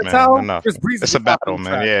 man. It's a battle,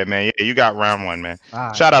 man. Yeah, man. Yeah, you got round one, man.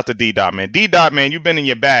 Right. Shout out to D-Dot, man. D-Dot, man, you've been in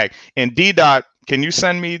your bag. And D-Dot, can you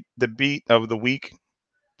send me the beat of the week?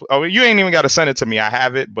 Oh, you ain't even got to send it to me. I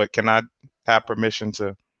have it, but can I have permission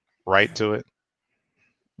to write to it?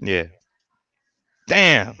 Yeah.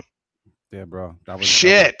 Damn. Yeah, bro. That was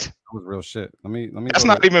shit. That was real shit. Let me. That's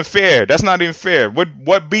not even fair. That's not even fair.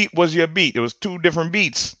 What beat was your beat? It was two different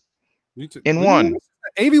beats in one.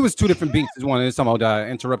 AV was two different beats. Is one. It's talking about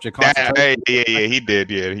interrupt your concentration. Yeah, he did.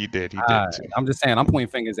 Yeah, he did. He did. Too. I'm just saying. I'm pointing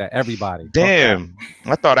fingers at everybody. Damn.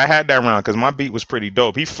 I thought I had that round because my beat was pretty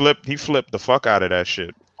dope. He flipped the fuck out of that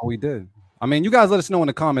shit. Oh, we did. I mean, you guys let us know in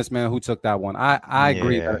the comments, man, who took that one. I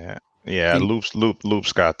agree. Yeah,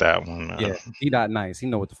 Loops got that one. Yeah, D-Dot nice. He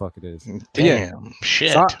know what the fuck it is. Damn,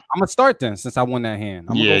 shit. So I'm gonna start then since I won that hand.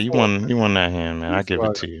 Yeah, you won that hand, man. I give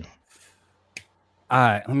it to you. All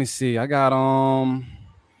right, let me see. I got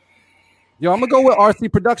Yo, I'm gonna go with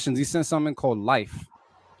RC Productions. He sent something called Life,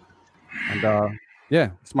 and yeah,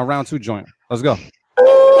 it's my round two joint. Let's go.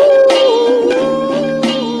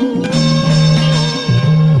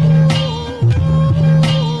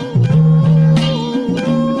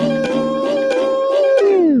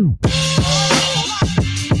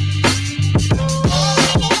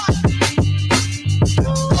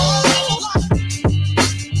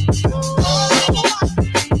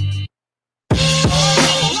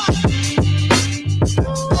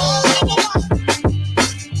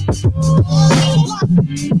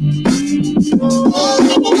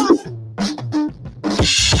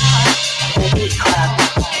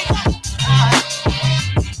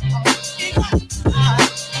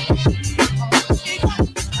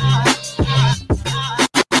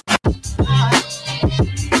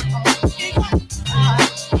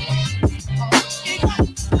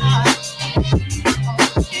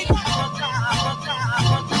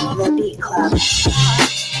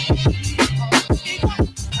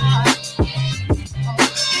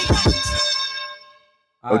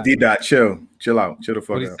 D-Dot, chill out, chill the fuck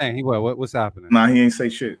What he's out. saying? What's happening? Nah, he ain't say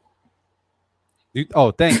shit.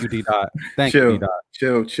 Thank you, D Dot. Thank you, D Dot.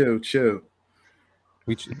 Chill.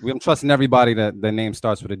 I'm trusting everybody that their name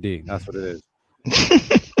starts with a D. That's what it is.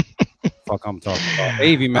 Fuck, I'm talking about.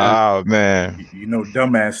 Avy, man. Oh man. You know,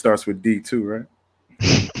 dumbass starts with D too, right?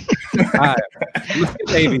 All right. Let's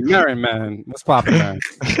get Avy Marin, man. What's poppin', man?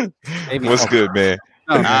 What's good, man?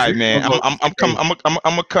 All right, man. I'm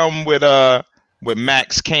gonna come with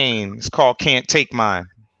Max Kane. It's called "Can't Take Mine."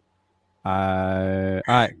 All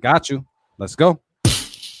right, got you. Let's go.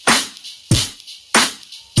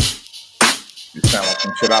 You sound like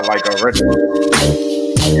some shit I like already.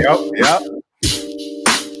 Yep.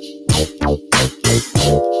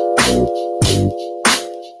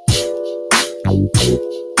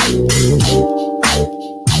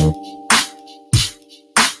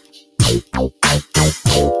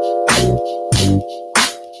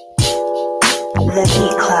 The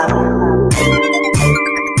Beat Club.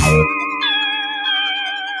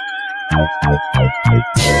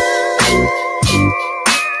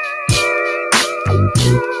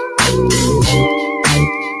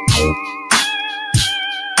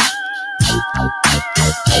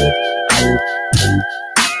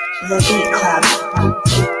 The Beat Club.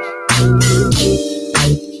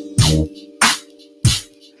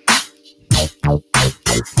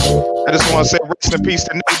 I just want to say rest in peace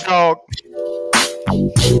to Nate Dogg.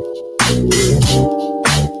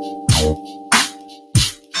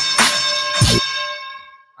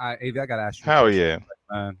 All right, Avy, I gotta ask you. Hell yeah,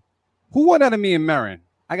 man. Who won out of me and Marin?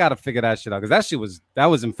 I gotta figure that shit out because that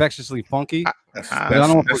was infectiously funky. I don't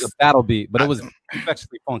know if it was a battle beat, but it was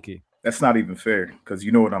infectiously funky. That's not even fair because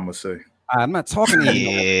you know what I'm gonna say. I'm not talking to you.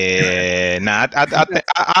 Yeah, nah.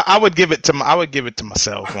 I would give it to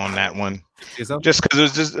myself on that one, just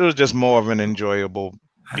because it was just more of an enjoyable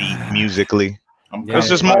beat musically. It was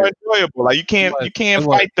just more enjoyable. Like you can't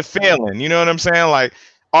fight the feeling. You know what I'm saying? Like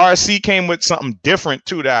RC came with something different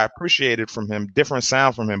too that I appreciated from him, different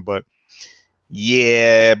sound from him. But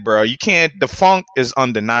yeah, bro, you can't. The funk is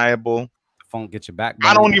undeniable. Funk get your back.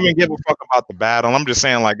 I don't even give a fuck about the battle. I'm just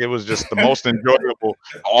saying, like, it was just the most enjoyable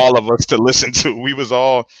all of us to listen to. We was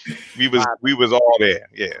all there.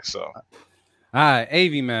 Yeah. So, all right,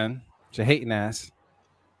 Avy, man, your hating ass.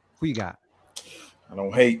 Who you got? I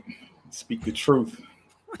don't hate. Speak the truth.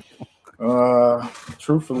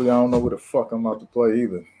 Truthfully, I don't know what the fuck I'm about to play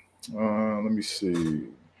either. Let me see.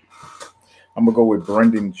 I'm gonna go with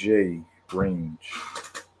Brendan J. Range.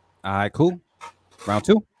 All right, cool. Round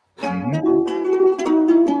 2. Mm-hmm.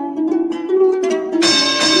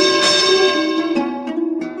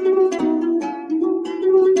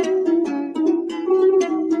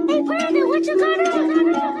 Hey, Brandon, what you got on?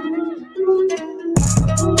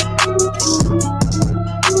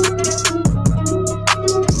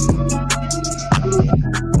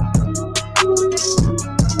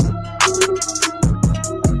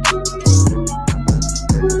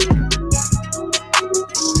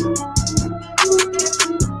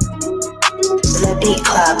 The Beat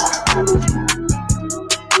Club.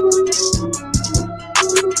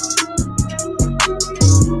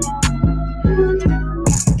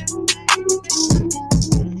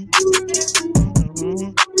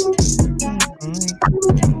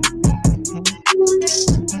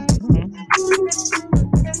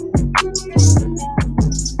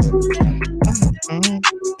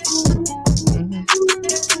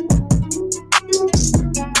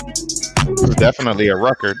 it's definitely a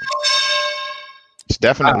record. It's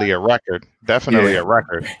definitely a record. Definitely a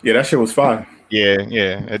record. Yeah, that shit was fire.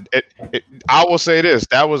 Yeah. I will say this: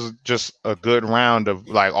 that was just a good round of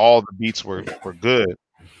like all the beats were good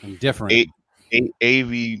and different.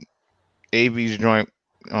 AV's joint,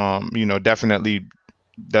 definitely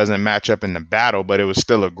doesn't match up in the battle, but it was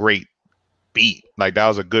still a great beat. Like that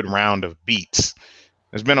was a good round of beats.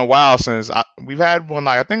 It's been a while since we've had one.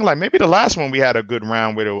 Like I think like maybe the last one we had a good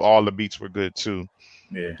round where all the beats were good too.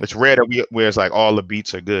 Yeah, it's rare that where it's like all the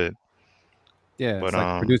beats are good. Yeah, but it's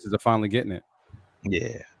like producers are finally getting it.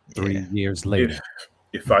 Yeah, 3 years later.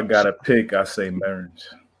 If I got to pick, I say Marins.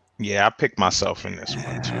 Yeah, I picked myself in this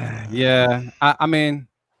one too. Yeah, I mean,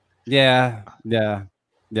 yeah.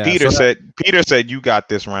 Peter said you got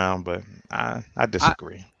this round, but I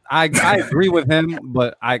disagree. I agree with him,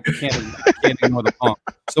 but I can't ignore the funk.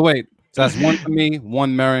 So wait, so that's 1 for me,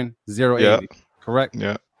 1 Marin, 0 Avy. Correct?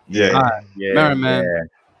 Yeah. All right. Marin, man,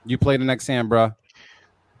 you play the next hand, bro. All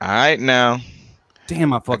right, now.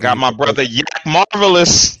 Damn, I got my brother Yak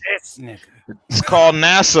Marvelous. This nigga. It's called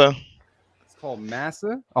NASA. It's called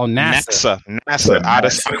NASA? Oh, NASA. NASA. Out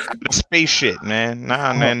of space shit, man.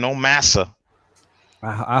 Nah, man, no massa.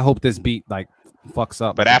 I hope this beat like fucks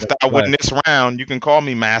up. But after I win this round, you can call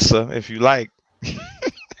me Massa if you like.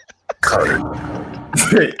 Carter.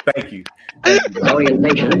 Thank you.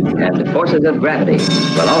 Orientation and the forces of gravity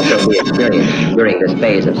will also be experienced during this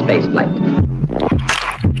phase of space flight.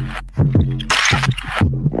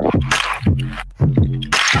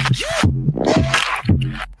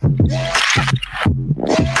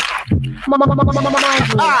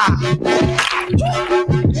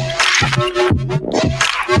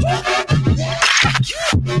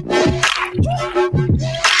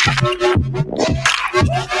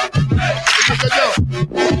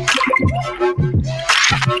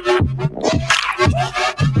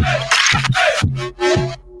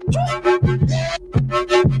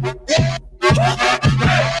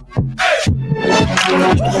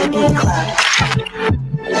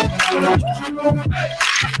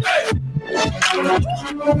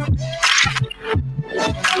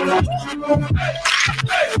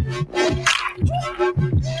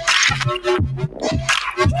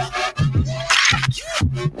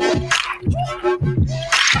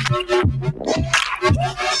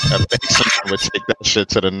 A baseline would take that shit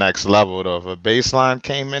to the next level though. If a baseline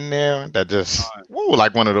came in there that just woo,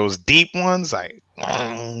 like one of those deep ones, like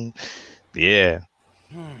yeah.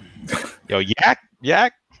 Yo,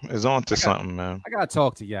 Yak is on to something, man. I gotta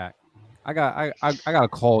talk to Yak. I gotta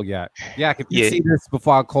call Yak. Yak, if you see this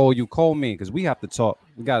before I call you, call me because we have to talk.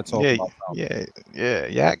 We gotta talk about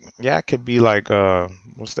that. Yak could be like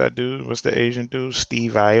what's that dude? What's the Asian dude?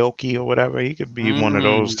 Steve Aoki or whatever. He could be one of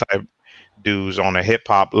those type dudes on a hip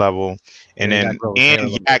hop level. And then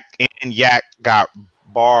Yak got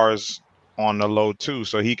bars on the low too,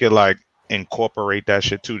 so he could like incorporate that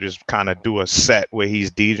shit too. Just kind of do a set where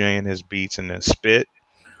he's DJing his beats and then spit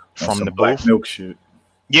from the Black booth. Milk shit.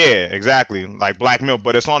 Yeah, exactly. Like Black Milk,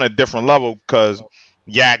 but it's on a different level because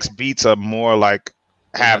Yak's beats are more like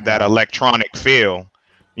have that electronic feel.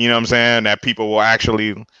 You know what I'm saying? That people will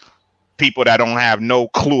actually, people that don't have no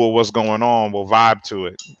clue of what's going on will vibe to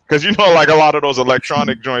it. Because you know, like a lot of those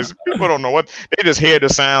electronic joints, people don't know what, they just hear the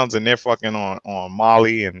sounds and they're fucking on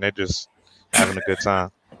Molly and they're just having a good time.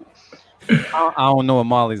 I don't know what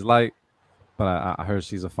Molly's like, but I heard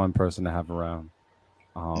she's a fun person to have around.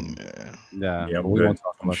 Yeah, we won't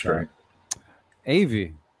talk about that.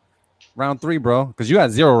 AV, round 3, bro, because you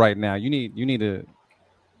at 0 right now. You need to.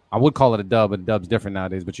 I would call it a dub, but dub's different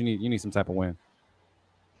nowadays. But you need some type of win.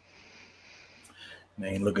 They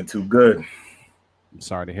ain't looking too good. I'm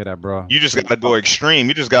sorry to hear that, bro. You just gotta go extreme.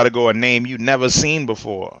 You just gotta go a name you never seen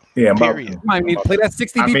before. Yeah, period. I mean, play that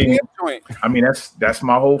 60 BPM joint. I mean, that's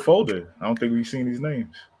my whole folder. I don't think we've seen these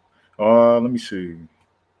names. Let me see.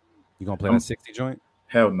 You gonna play that 60 joint?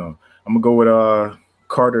 Hell no. I'm gonna go with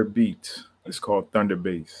Carter Beats. It's called Thunder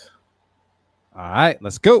Bass. All right,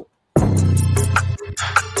 let's go.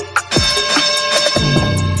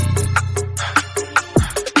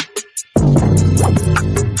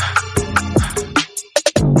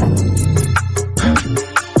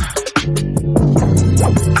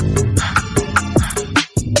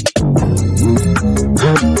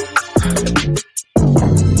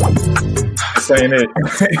 Saying it.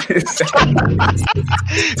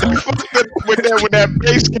 They fucked it up when that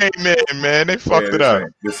bass came in, man. They fucked it up.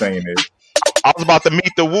 This ain't it. I was about to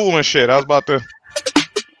meet the woo and shit. I was about to.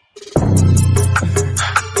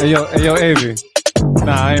 Hey yo, Avy.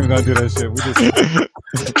 Nah, I ain't even gonna do that shit. We just.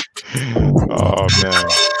 Oh man.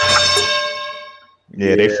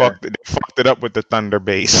 Yeah, they fucked it up with the thunder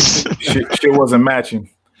bass. shit wasn't matching.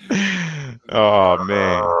 Oh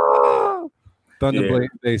man. Thunder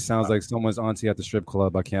Bass sounds like someone's auntie at the strip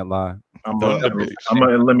club. I can't lie. I'm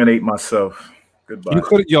gonna eliminate myself. Goodbye.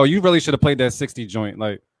 You really should have played that 60 joint.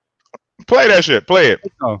 Like, play that shit. Play it.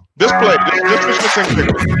 Oh. Just play it. Just sing it.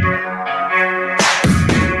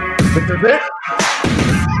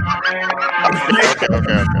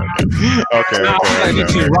 Okay.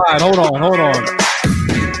 Okay. Right. Hold on.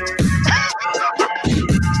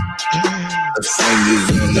 The singers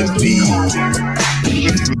on the beat.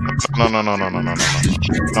 No.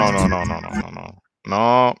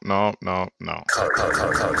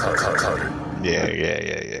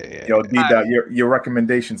 Yeah. Yo, D-Dot, your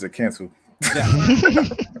recommendations are canceled. Yeah.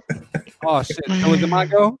 Oh shit! So is it my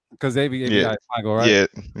go? Because AV got my go, right? Yeah,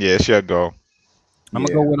 it's your go. I'm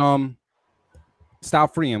gonna go with Style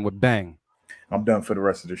Freeing with Bang. I'm done for the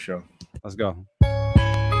rest of the show. Let's go.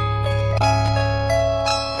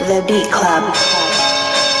 The Beat Club.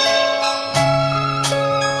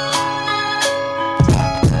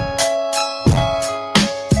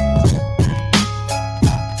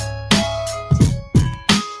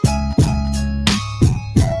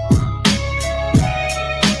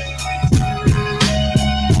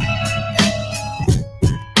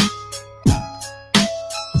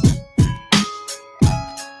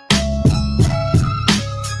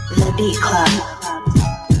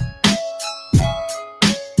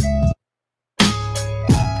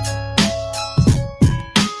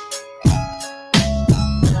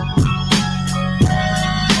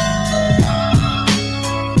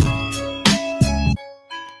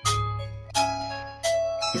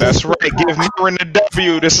 That's right. Give Marin the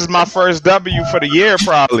W. This is my first W for the year,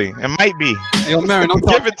 probably. It might be. Yo, Marin, don't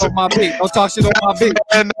talk shit on my beat. Don't talk shit on my beat.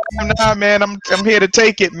 Nah, man. I'm here to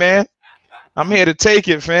take it, man. I'm here to take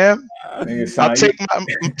it, fam. I'm taking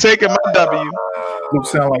my W. Don't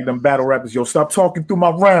sound like them battle rappers. Yo, stop talking through my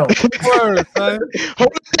round. Hold it down.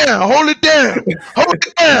 Hold it down. Hold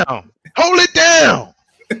it down. Hold it down.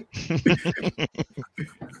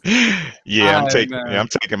 I'm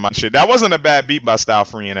taking my shit. That wasn't a bad beat by Style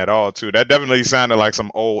Freeing at all, too. That definitely sounded like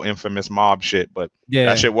some old infamous mob shit, but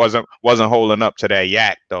that shit wasn't holding up to that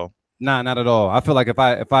yak though. Nah, not at all. I feel like if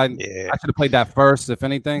I should have played that first, if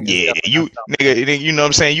anything. Yeah, you know what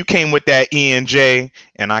I'm saying? You came with that E&J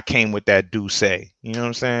and I came with that Duce. You know what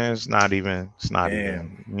I'm saying? It's not even, you know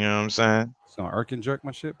what I'm saying? It's gonna irk and jerk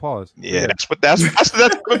my shit. Pause. Yeah, that's what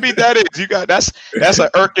beat that is. You got that's an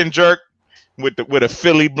irk and jerk with a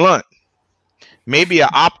Philly blunt. Maybe an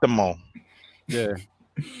Optimo. Yeah.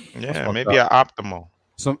 Yeah, maybe an Optimo.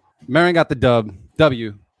 So Marin got the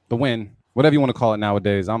W, the win. Whatever you want to call it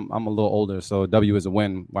nowadays. I'm a little older, so W is a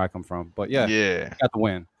win where I come from. But yeah, got the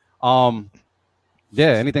win.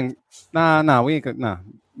 Anything? Nah, we ain't. Nah,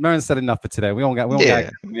 Marin said enough for today. We don't got.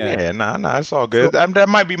 Nah, it's all good. That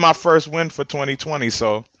might be my first win for 2020.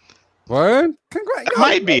 So, word, congrats. It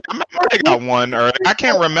might be. I might have got one early. I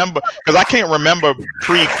can't remember because I can't remember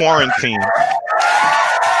pre-quarantine. You know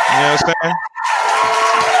what I'm saying?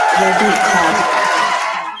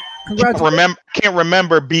 Can't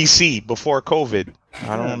remember BC before COVID.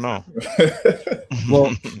 I don't know.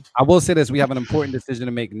 Well, I will say this: we have an important decision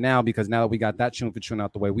to make now because now that we got that tune for tune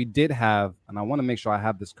out the way, we did have, and I want to make sure I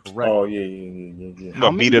have this correct. Oh yeah.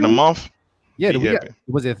 What, beat of the month? Yeah,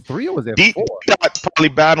 was it 3 or was it 4? Probably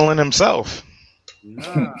battling himself.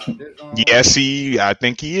 Nah, yes, I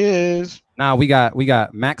think he is. Nah, we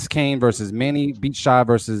got Max Kane versus Manny Beat Shy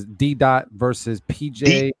versus D Dot versus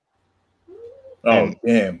PJ. Oh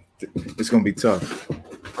damn, it's gonna be tough.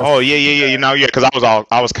 Oh yeah. You know, because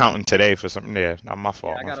I was counting today for something. Yeah, not my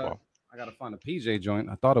fault. I gotta find a PJ joint.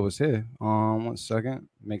 I thought it was here. 1 second,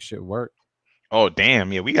 make shit work. Oh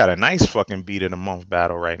damn, yeah, we got a nice fucking beat of the month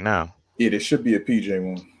battle right now. Yeah, there should be a PJ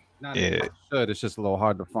one. It's just a little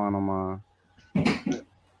hard to find on my.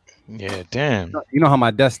 Yeah, damn. You know how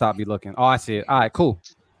my desktop be looking. Oh, I see it. All right, cool.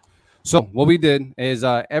 So what we did is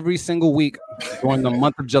every single week during the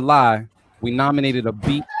month of July, we nominated a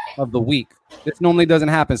beat of the week. This normally doesn't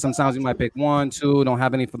happen. Sometimes we might pick 1, 2, don't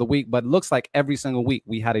have any for the week, but it looks like every single week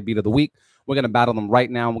we had a beat of the week. We're going to battle them right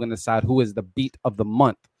now. We're going to decide who is the beat of the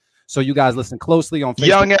month. So you guys listen closely on Facebook.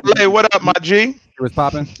 Young LA, what up, my G? It was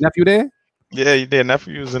popping. Nephew there? Yeah, you did.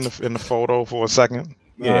 Nephew was in the photo for a second.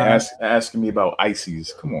 Yeah, asking me about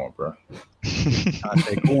ices. Come on, bro. I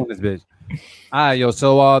say cool in this bitch. All right, yo.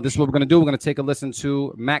 So this is what we're going to do. We're going to take a listen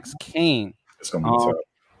to Max Kane. It's going to be tough.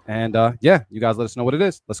 And you guys let us know what it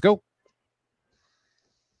is. Let's go.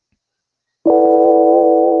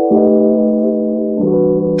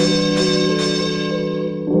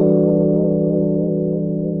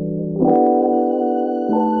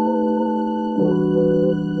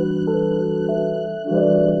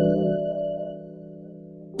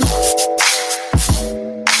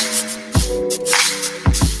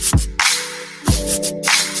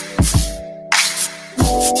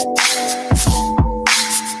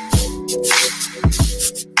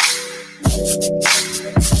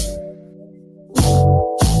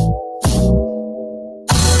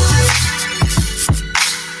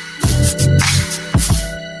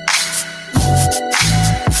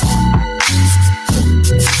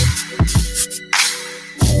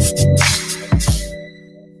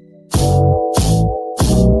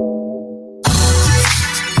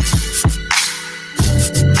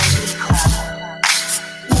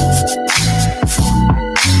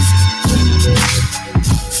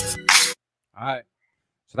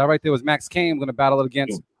 So that right there was Max Kane. I'm going to battle it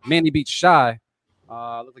against Manny Beat Shy.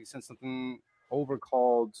 Looks like he sent something over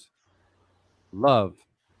called Love.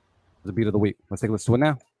 The beat of the week. Let's take a listen to it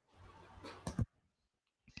now.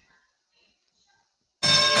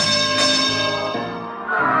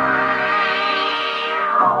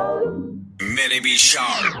 Manny Beat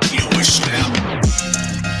Shy. You know what's now.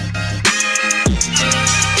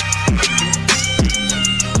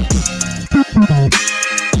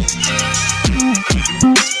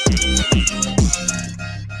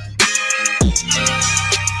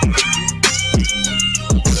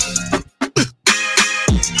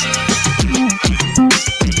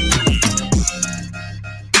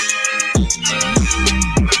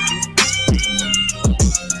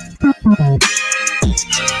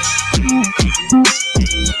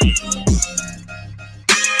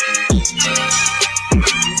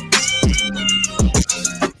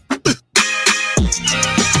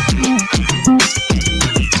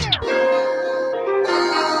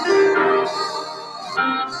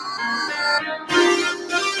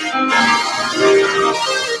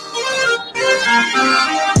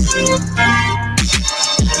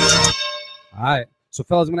 All right. So,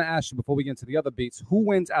 fellas, I'm going to ask you before we get into the other beats, who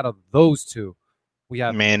wins out of those two? We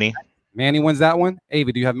have Manny. Manny wins that one.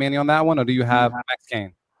 Avi, do you have Manny on that one, or do you have Max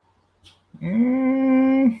Kane?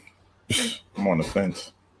 I'm on the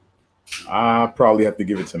fence. I probably have to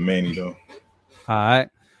give it to Manny though. All right.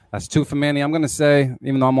 That's 2 for Manny. I'm going to say,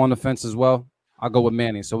 even though I'm on the fence as well, I'll go with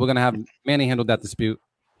Manny. So we're going to have Manny handle that dispute.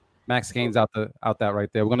 Max Kane's out that right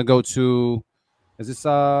there. We're going to go to, is this,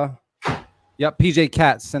 yep, PJ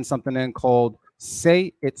Cat sent something in called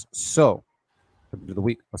Say It's So. Of the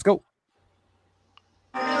week. Let's go.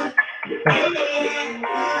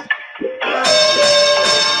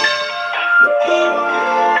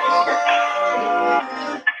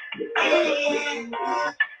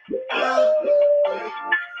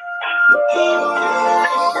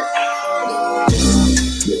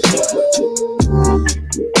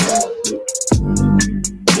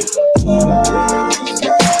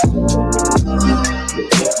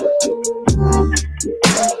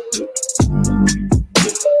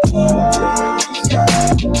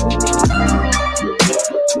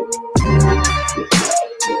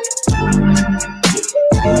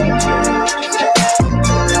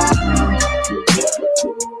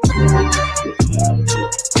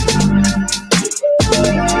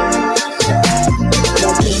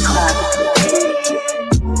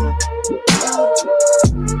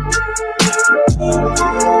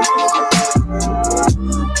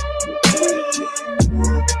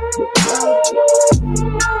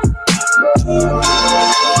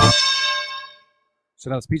 So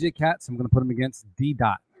that was PJ Katz. I'm going to put him against D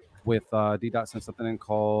Dot with D Dot sent something in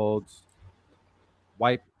called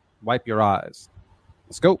Wipe Your Eyes.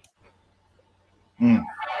 Let's go. Yeah,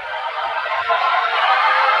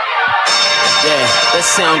 that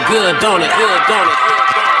sound good, don't it? Good, don't it?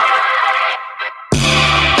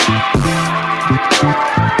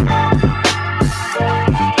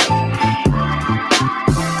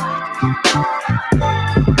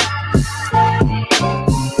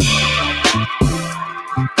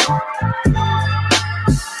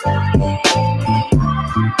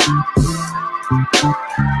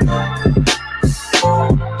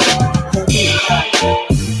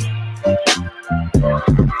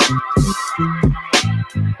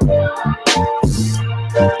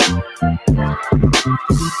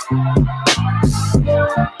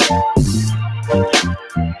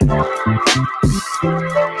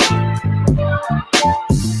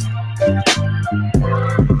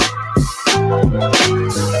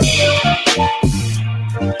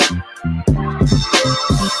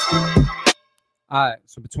 All right,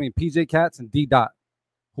 so between PJ Katz and D Dot,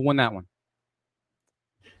 who won that one?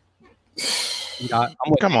 D-Dot.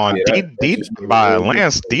 Come on, D Dot by a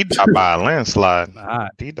landslide. D Dot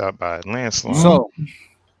by a landslide. So,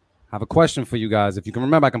 I have a question for you guys. If you can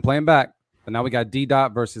remember, I can play him back. But now we got D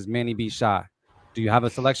Dot versus Manny B. Shy. Do you have a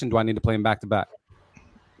selection? Do I need to play him back to back?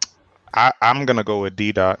 I'm gonna go with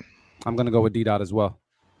D Dot. I'm gonna go with D Dot as well.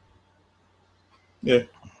 Yeah.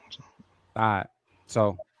 All right.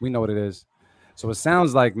 So we know what it is. So it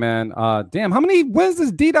sounds like, man, damn, how many wins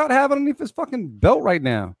does D Dot have underneath his fucking belt right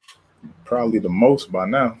now? Probably the most by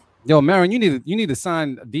now. Yo, Marin, you need to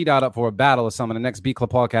sign D Dot up for a battle or something in the next Beat Club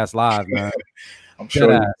podcast live, man. I'm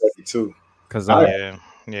sure he's ready too. Because yeah,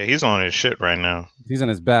 he's on his shit right now. He's in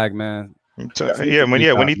his bag, man. When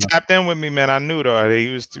he tapped in with me, man, I knew though when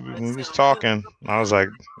he was talking, I was like,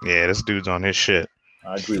 yeah, this dude's on his shit.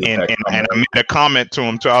 I agree with and that. And I made a comment to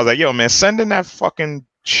him too. I was like, yo, man, send in that fucking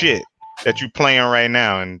shit that you playing right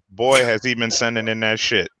now. And boy, has he been sending in that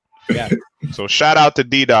shit. Yeah. So shout out to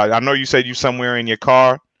D Dot. I know you said you somewhere in your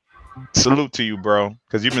car. Salute to you, bro,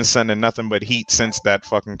 because you've been sending nothing but heat since that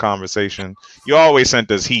fucking conversation. You always sent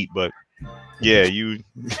us heat, but yeah,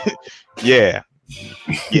 yeah.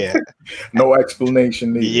 No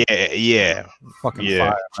explanation needed. Yeah. Fucking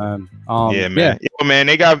fire, man. Yeah, man. Yeah. Yo, man,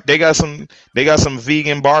 they got some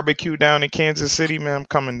vegan barbecue down in Kansas City, man. I'm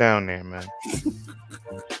coming down there, man.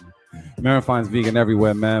 Marin finds vegan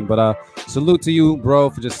everywhere, man. But salute to you, bro,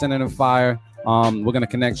 for just sending in fire. We're gonna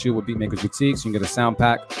connect you with Beatmakers Boutique, so you can get a sound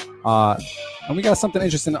pack. And we got something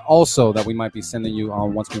interesting also that we might be sending you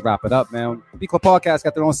once we wrap it up, man. Beat Club Podcast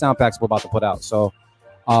got their own sound packs we're about to put out, so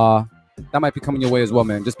that might be coming your way as well,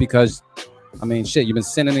 man. Just because, I mean, shit, you've been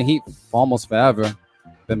sending the heat for almost forever.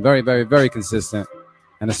 Been very, very, very consistent,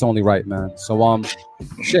 and it's only right, man. So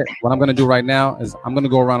shit, what I'm gonna do right now is I'm gonna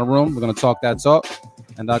go around the room. We're gonna talk that talk,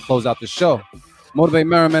 and close out the show. Motivate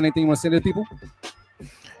Marin, man. Anything you want to say to the people?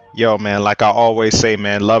 Yo, man, like I always say,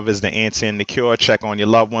 man, love is the answer and the cure. Check on your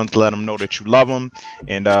loved ones. Let them know that you love them.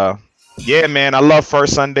 And yeah, man, I love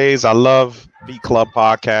First Sundays. I love Beat Club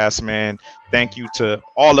Podcast, man. Thank you to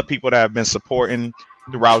all the people that have been supporting.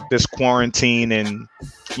 throughout this quarantine, and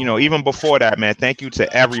even before that, man. Thank you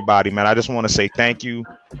to everybody, man. I just want to say thank you.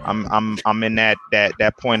 I'm in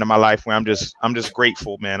that point in my life where I'm just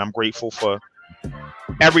grateful, man. I'm grateful for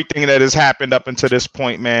everything that has happened up until this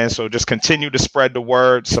point, man. So just continue to spread the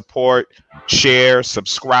word, support, share,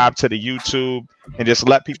 subscribe to the YouTube, and just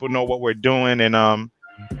let people know what we're doing. And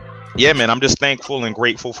yeah, man, I'm just thankful and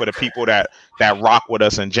grateful for the people that rock with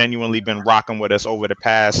us and genuinely been rocking with us over the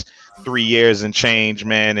past 3 years and change,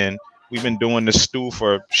 man. And we've been doing this stew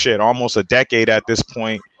for almost a decade at this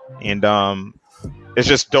point. And it's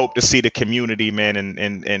just dope to see the community, man,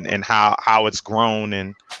 and how it's grown.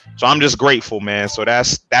 And so I'm just grateful, man. So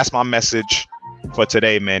that's my message for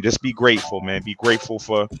today, man. Just be grateful, man. Be grateful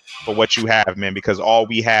for what you have, man, because all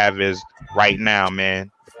we have is right now, man.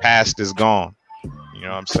 The past is gone. You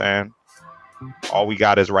know what I'm saying? All we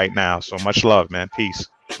got is right now. So much love, man. Peace.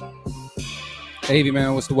 Avy,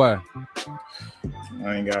 man, what's the word?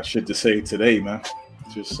 I ain't got shit to say today, man.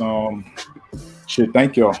 Just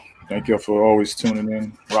thank y'all. Thank y'all for always tuning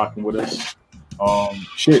in, rocking with us.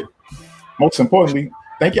 Most importantly,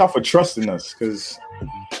 thank y'all for trusting us, because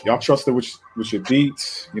y'all trusted with your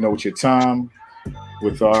beats, with your time,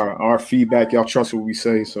 with our feedback. Y'all trust what we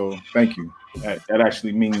say, so thank you. That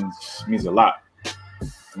actually means a lot.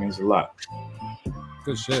 It means a lot.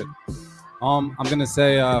 Good shit. I'm gonna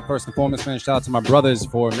say first and foremost, man, shout out to my brothers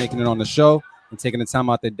for making it on the show and taking the time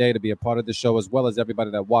out their day to be a part of the show, as well as everybody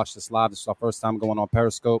that watched us live. This is our first time going on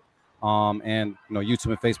Periscope. And YouTube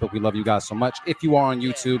and Facebook, we love you guys so much. If you are on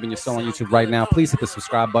YouTube and you're still on YouTube right now, please hit the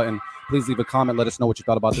subscribe button. Please leave a comment. Let us know what you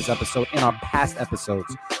thought about this episode and our past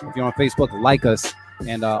episodes. If you're on Facebook, like us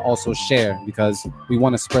and also share, because we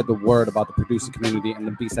want to spread the word about the producer community and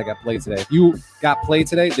the beats that got played today. If you got played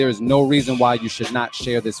today, there is no reason why you should not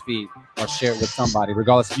share this feed or share it with somebody,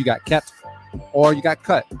 regardless if you got kept or you got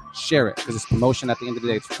cut. Share it, because it's promotion. At the end of the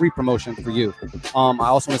day, it's free promotion for you. I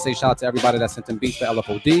also want to say shout out to everybody that sent in beats for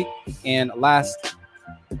LFOD. And last,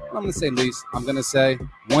 I'm going to say least, I'm going to say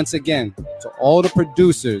once again to all the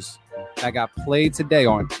producers that got played today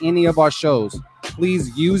on any of our shows,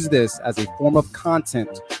 please use this as a form of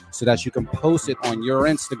content so that you can post it on your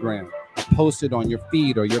Instagram, or post it on your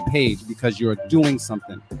feed or your page, because you're doing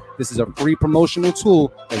something. This is a free promotional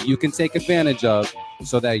tool that you can take advantage of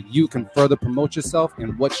so that you can further promote yourself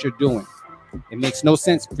and what you're doing. It makes no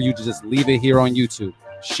sense for you to just leave it here on YouTube.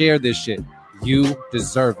 Share this shit. You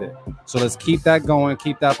deserve it. So let's keep that going,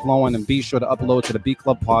 keep that flowing, and be sure to upload to the Beat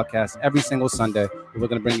Club podcast every single Sunday. We're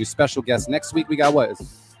going to bring you special guests. Next week, we got what?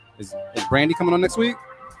 Is Brandy coming on next week?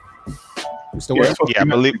 We still working? Yeah, I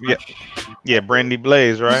believe. Yeah, Brandy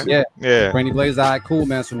Blaze, right? Yeah. Brandy Blaze. All right, cool,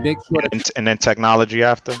 man. So make sure. And then Technology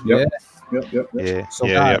after. Yep. Yeah. So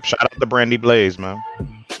Yep. Shout out to Brandy Blaze, man.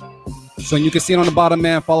 So you can see it on the bottom,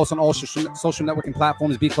 man. Follow us on all social networking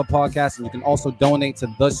platforms, Beat Club Podcast, and you can also donate to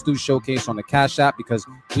The Stew Showcase on the Cash App, because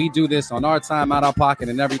we do this on our time, out our pocket,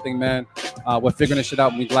 and everything, man. We're figuring this shit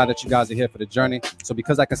out, and we're glad that you guys are here for the journey. So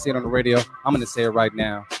because I can see it on the radio, I'm going to say it right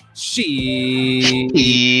now.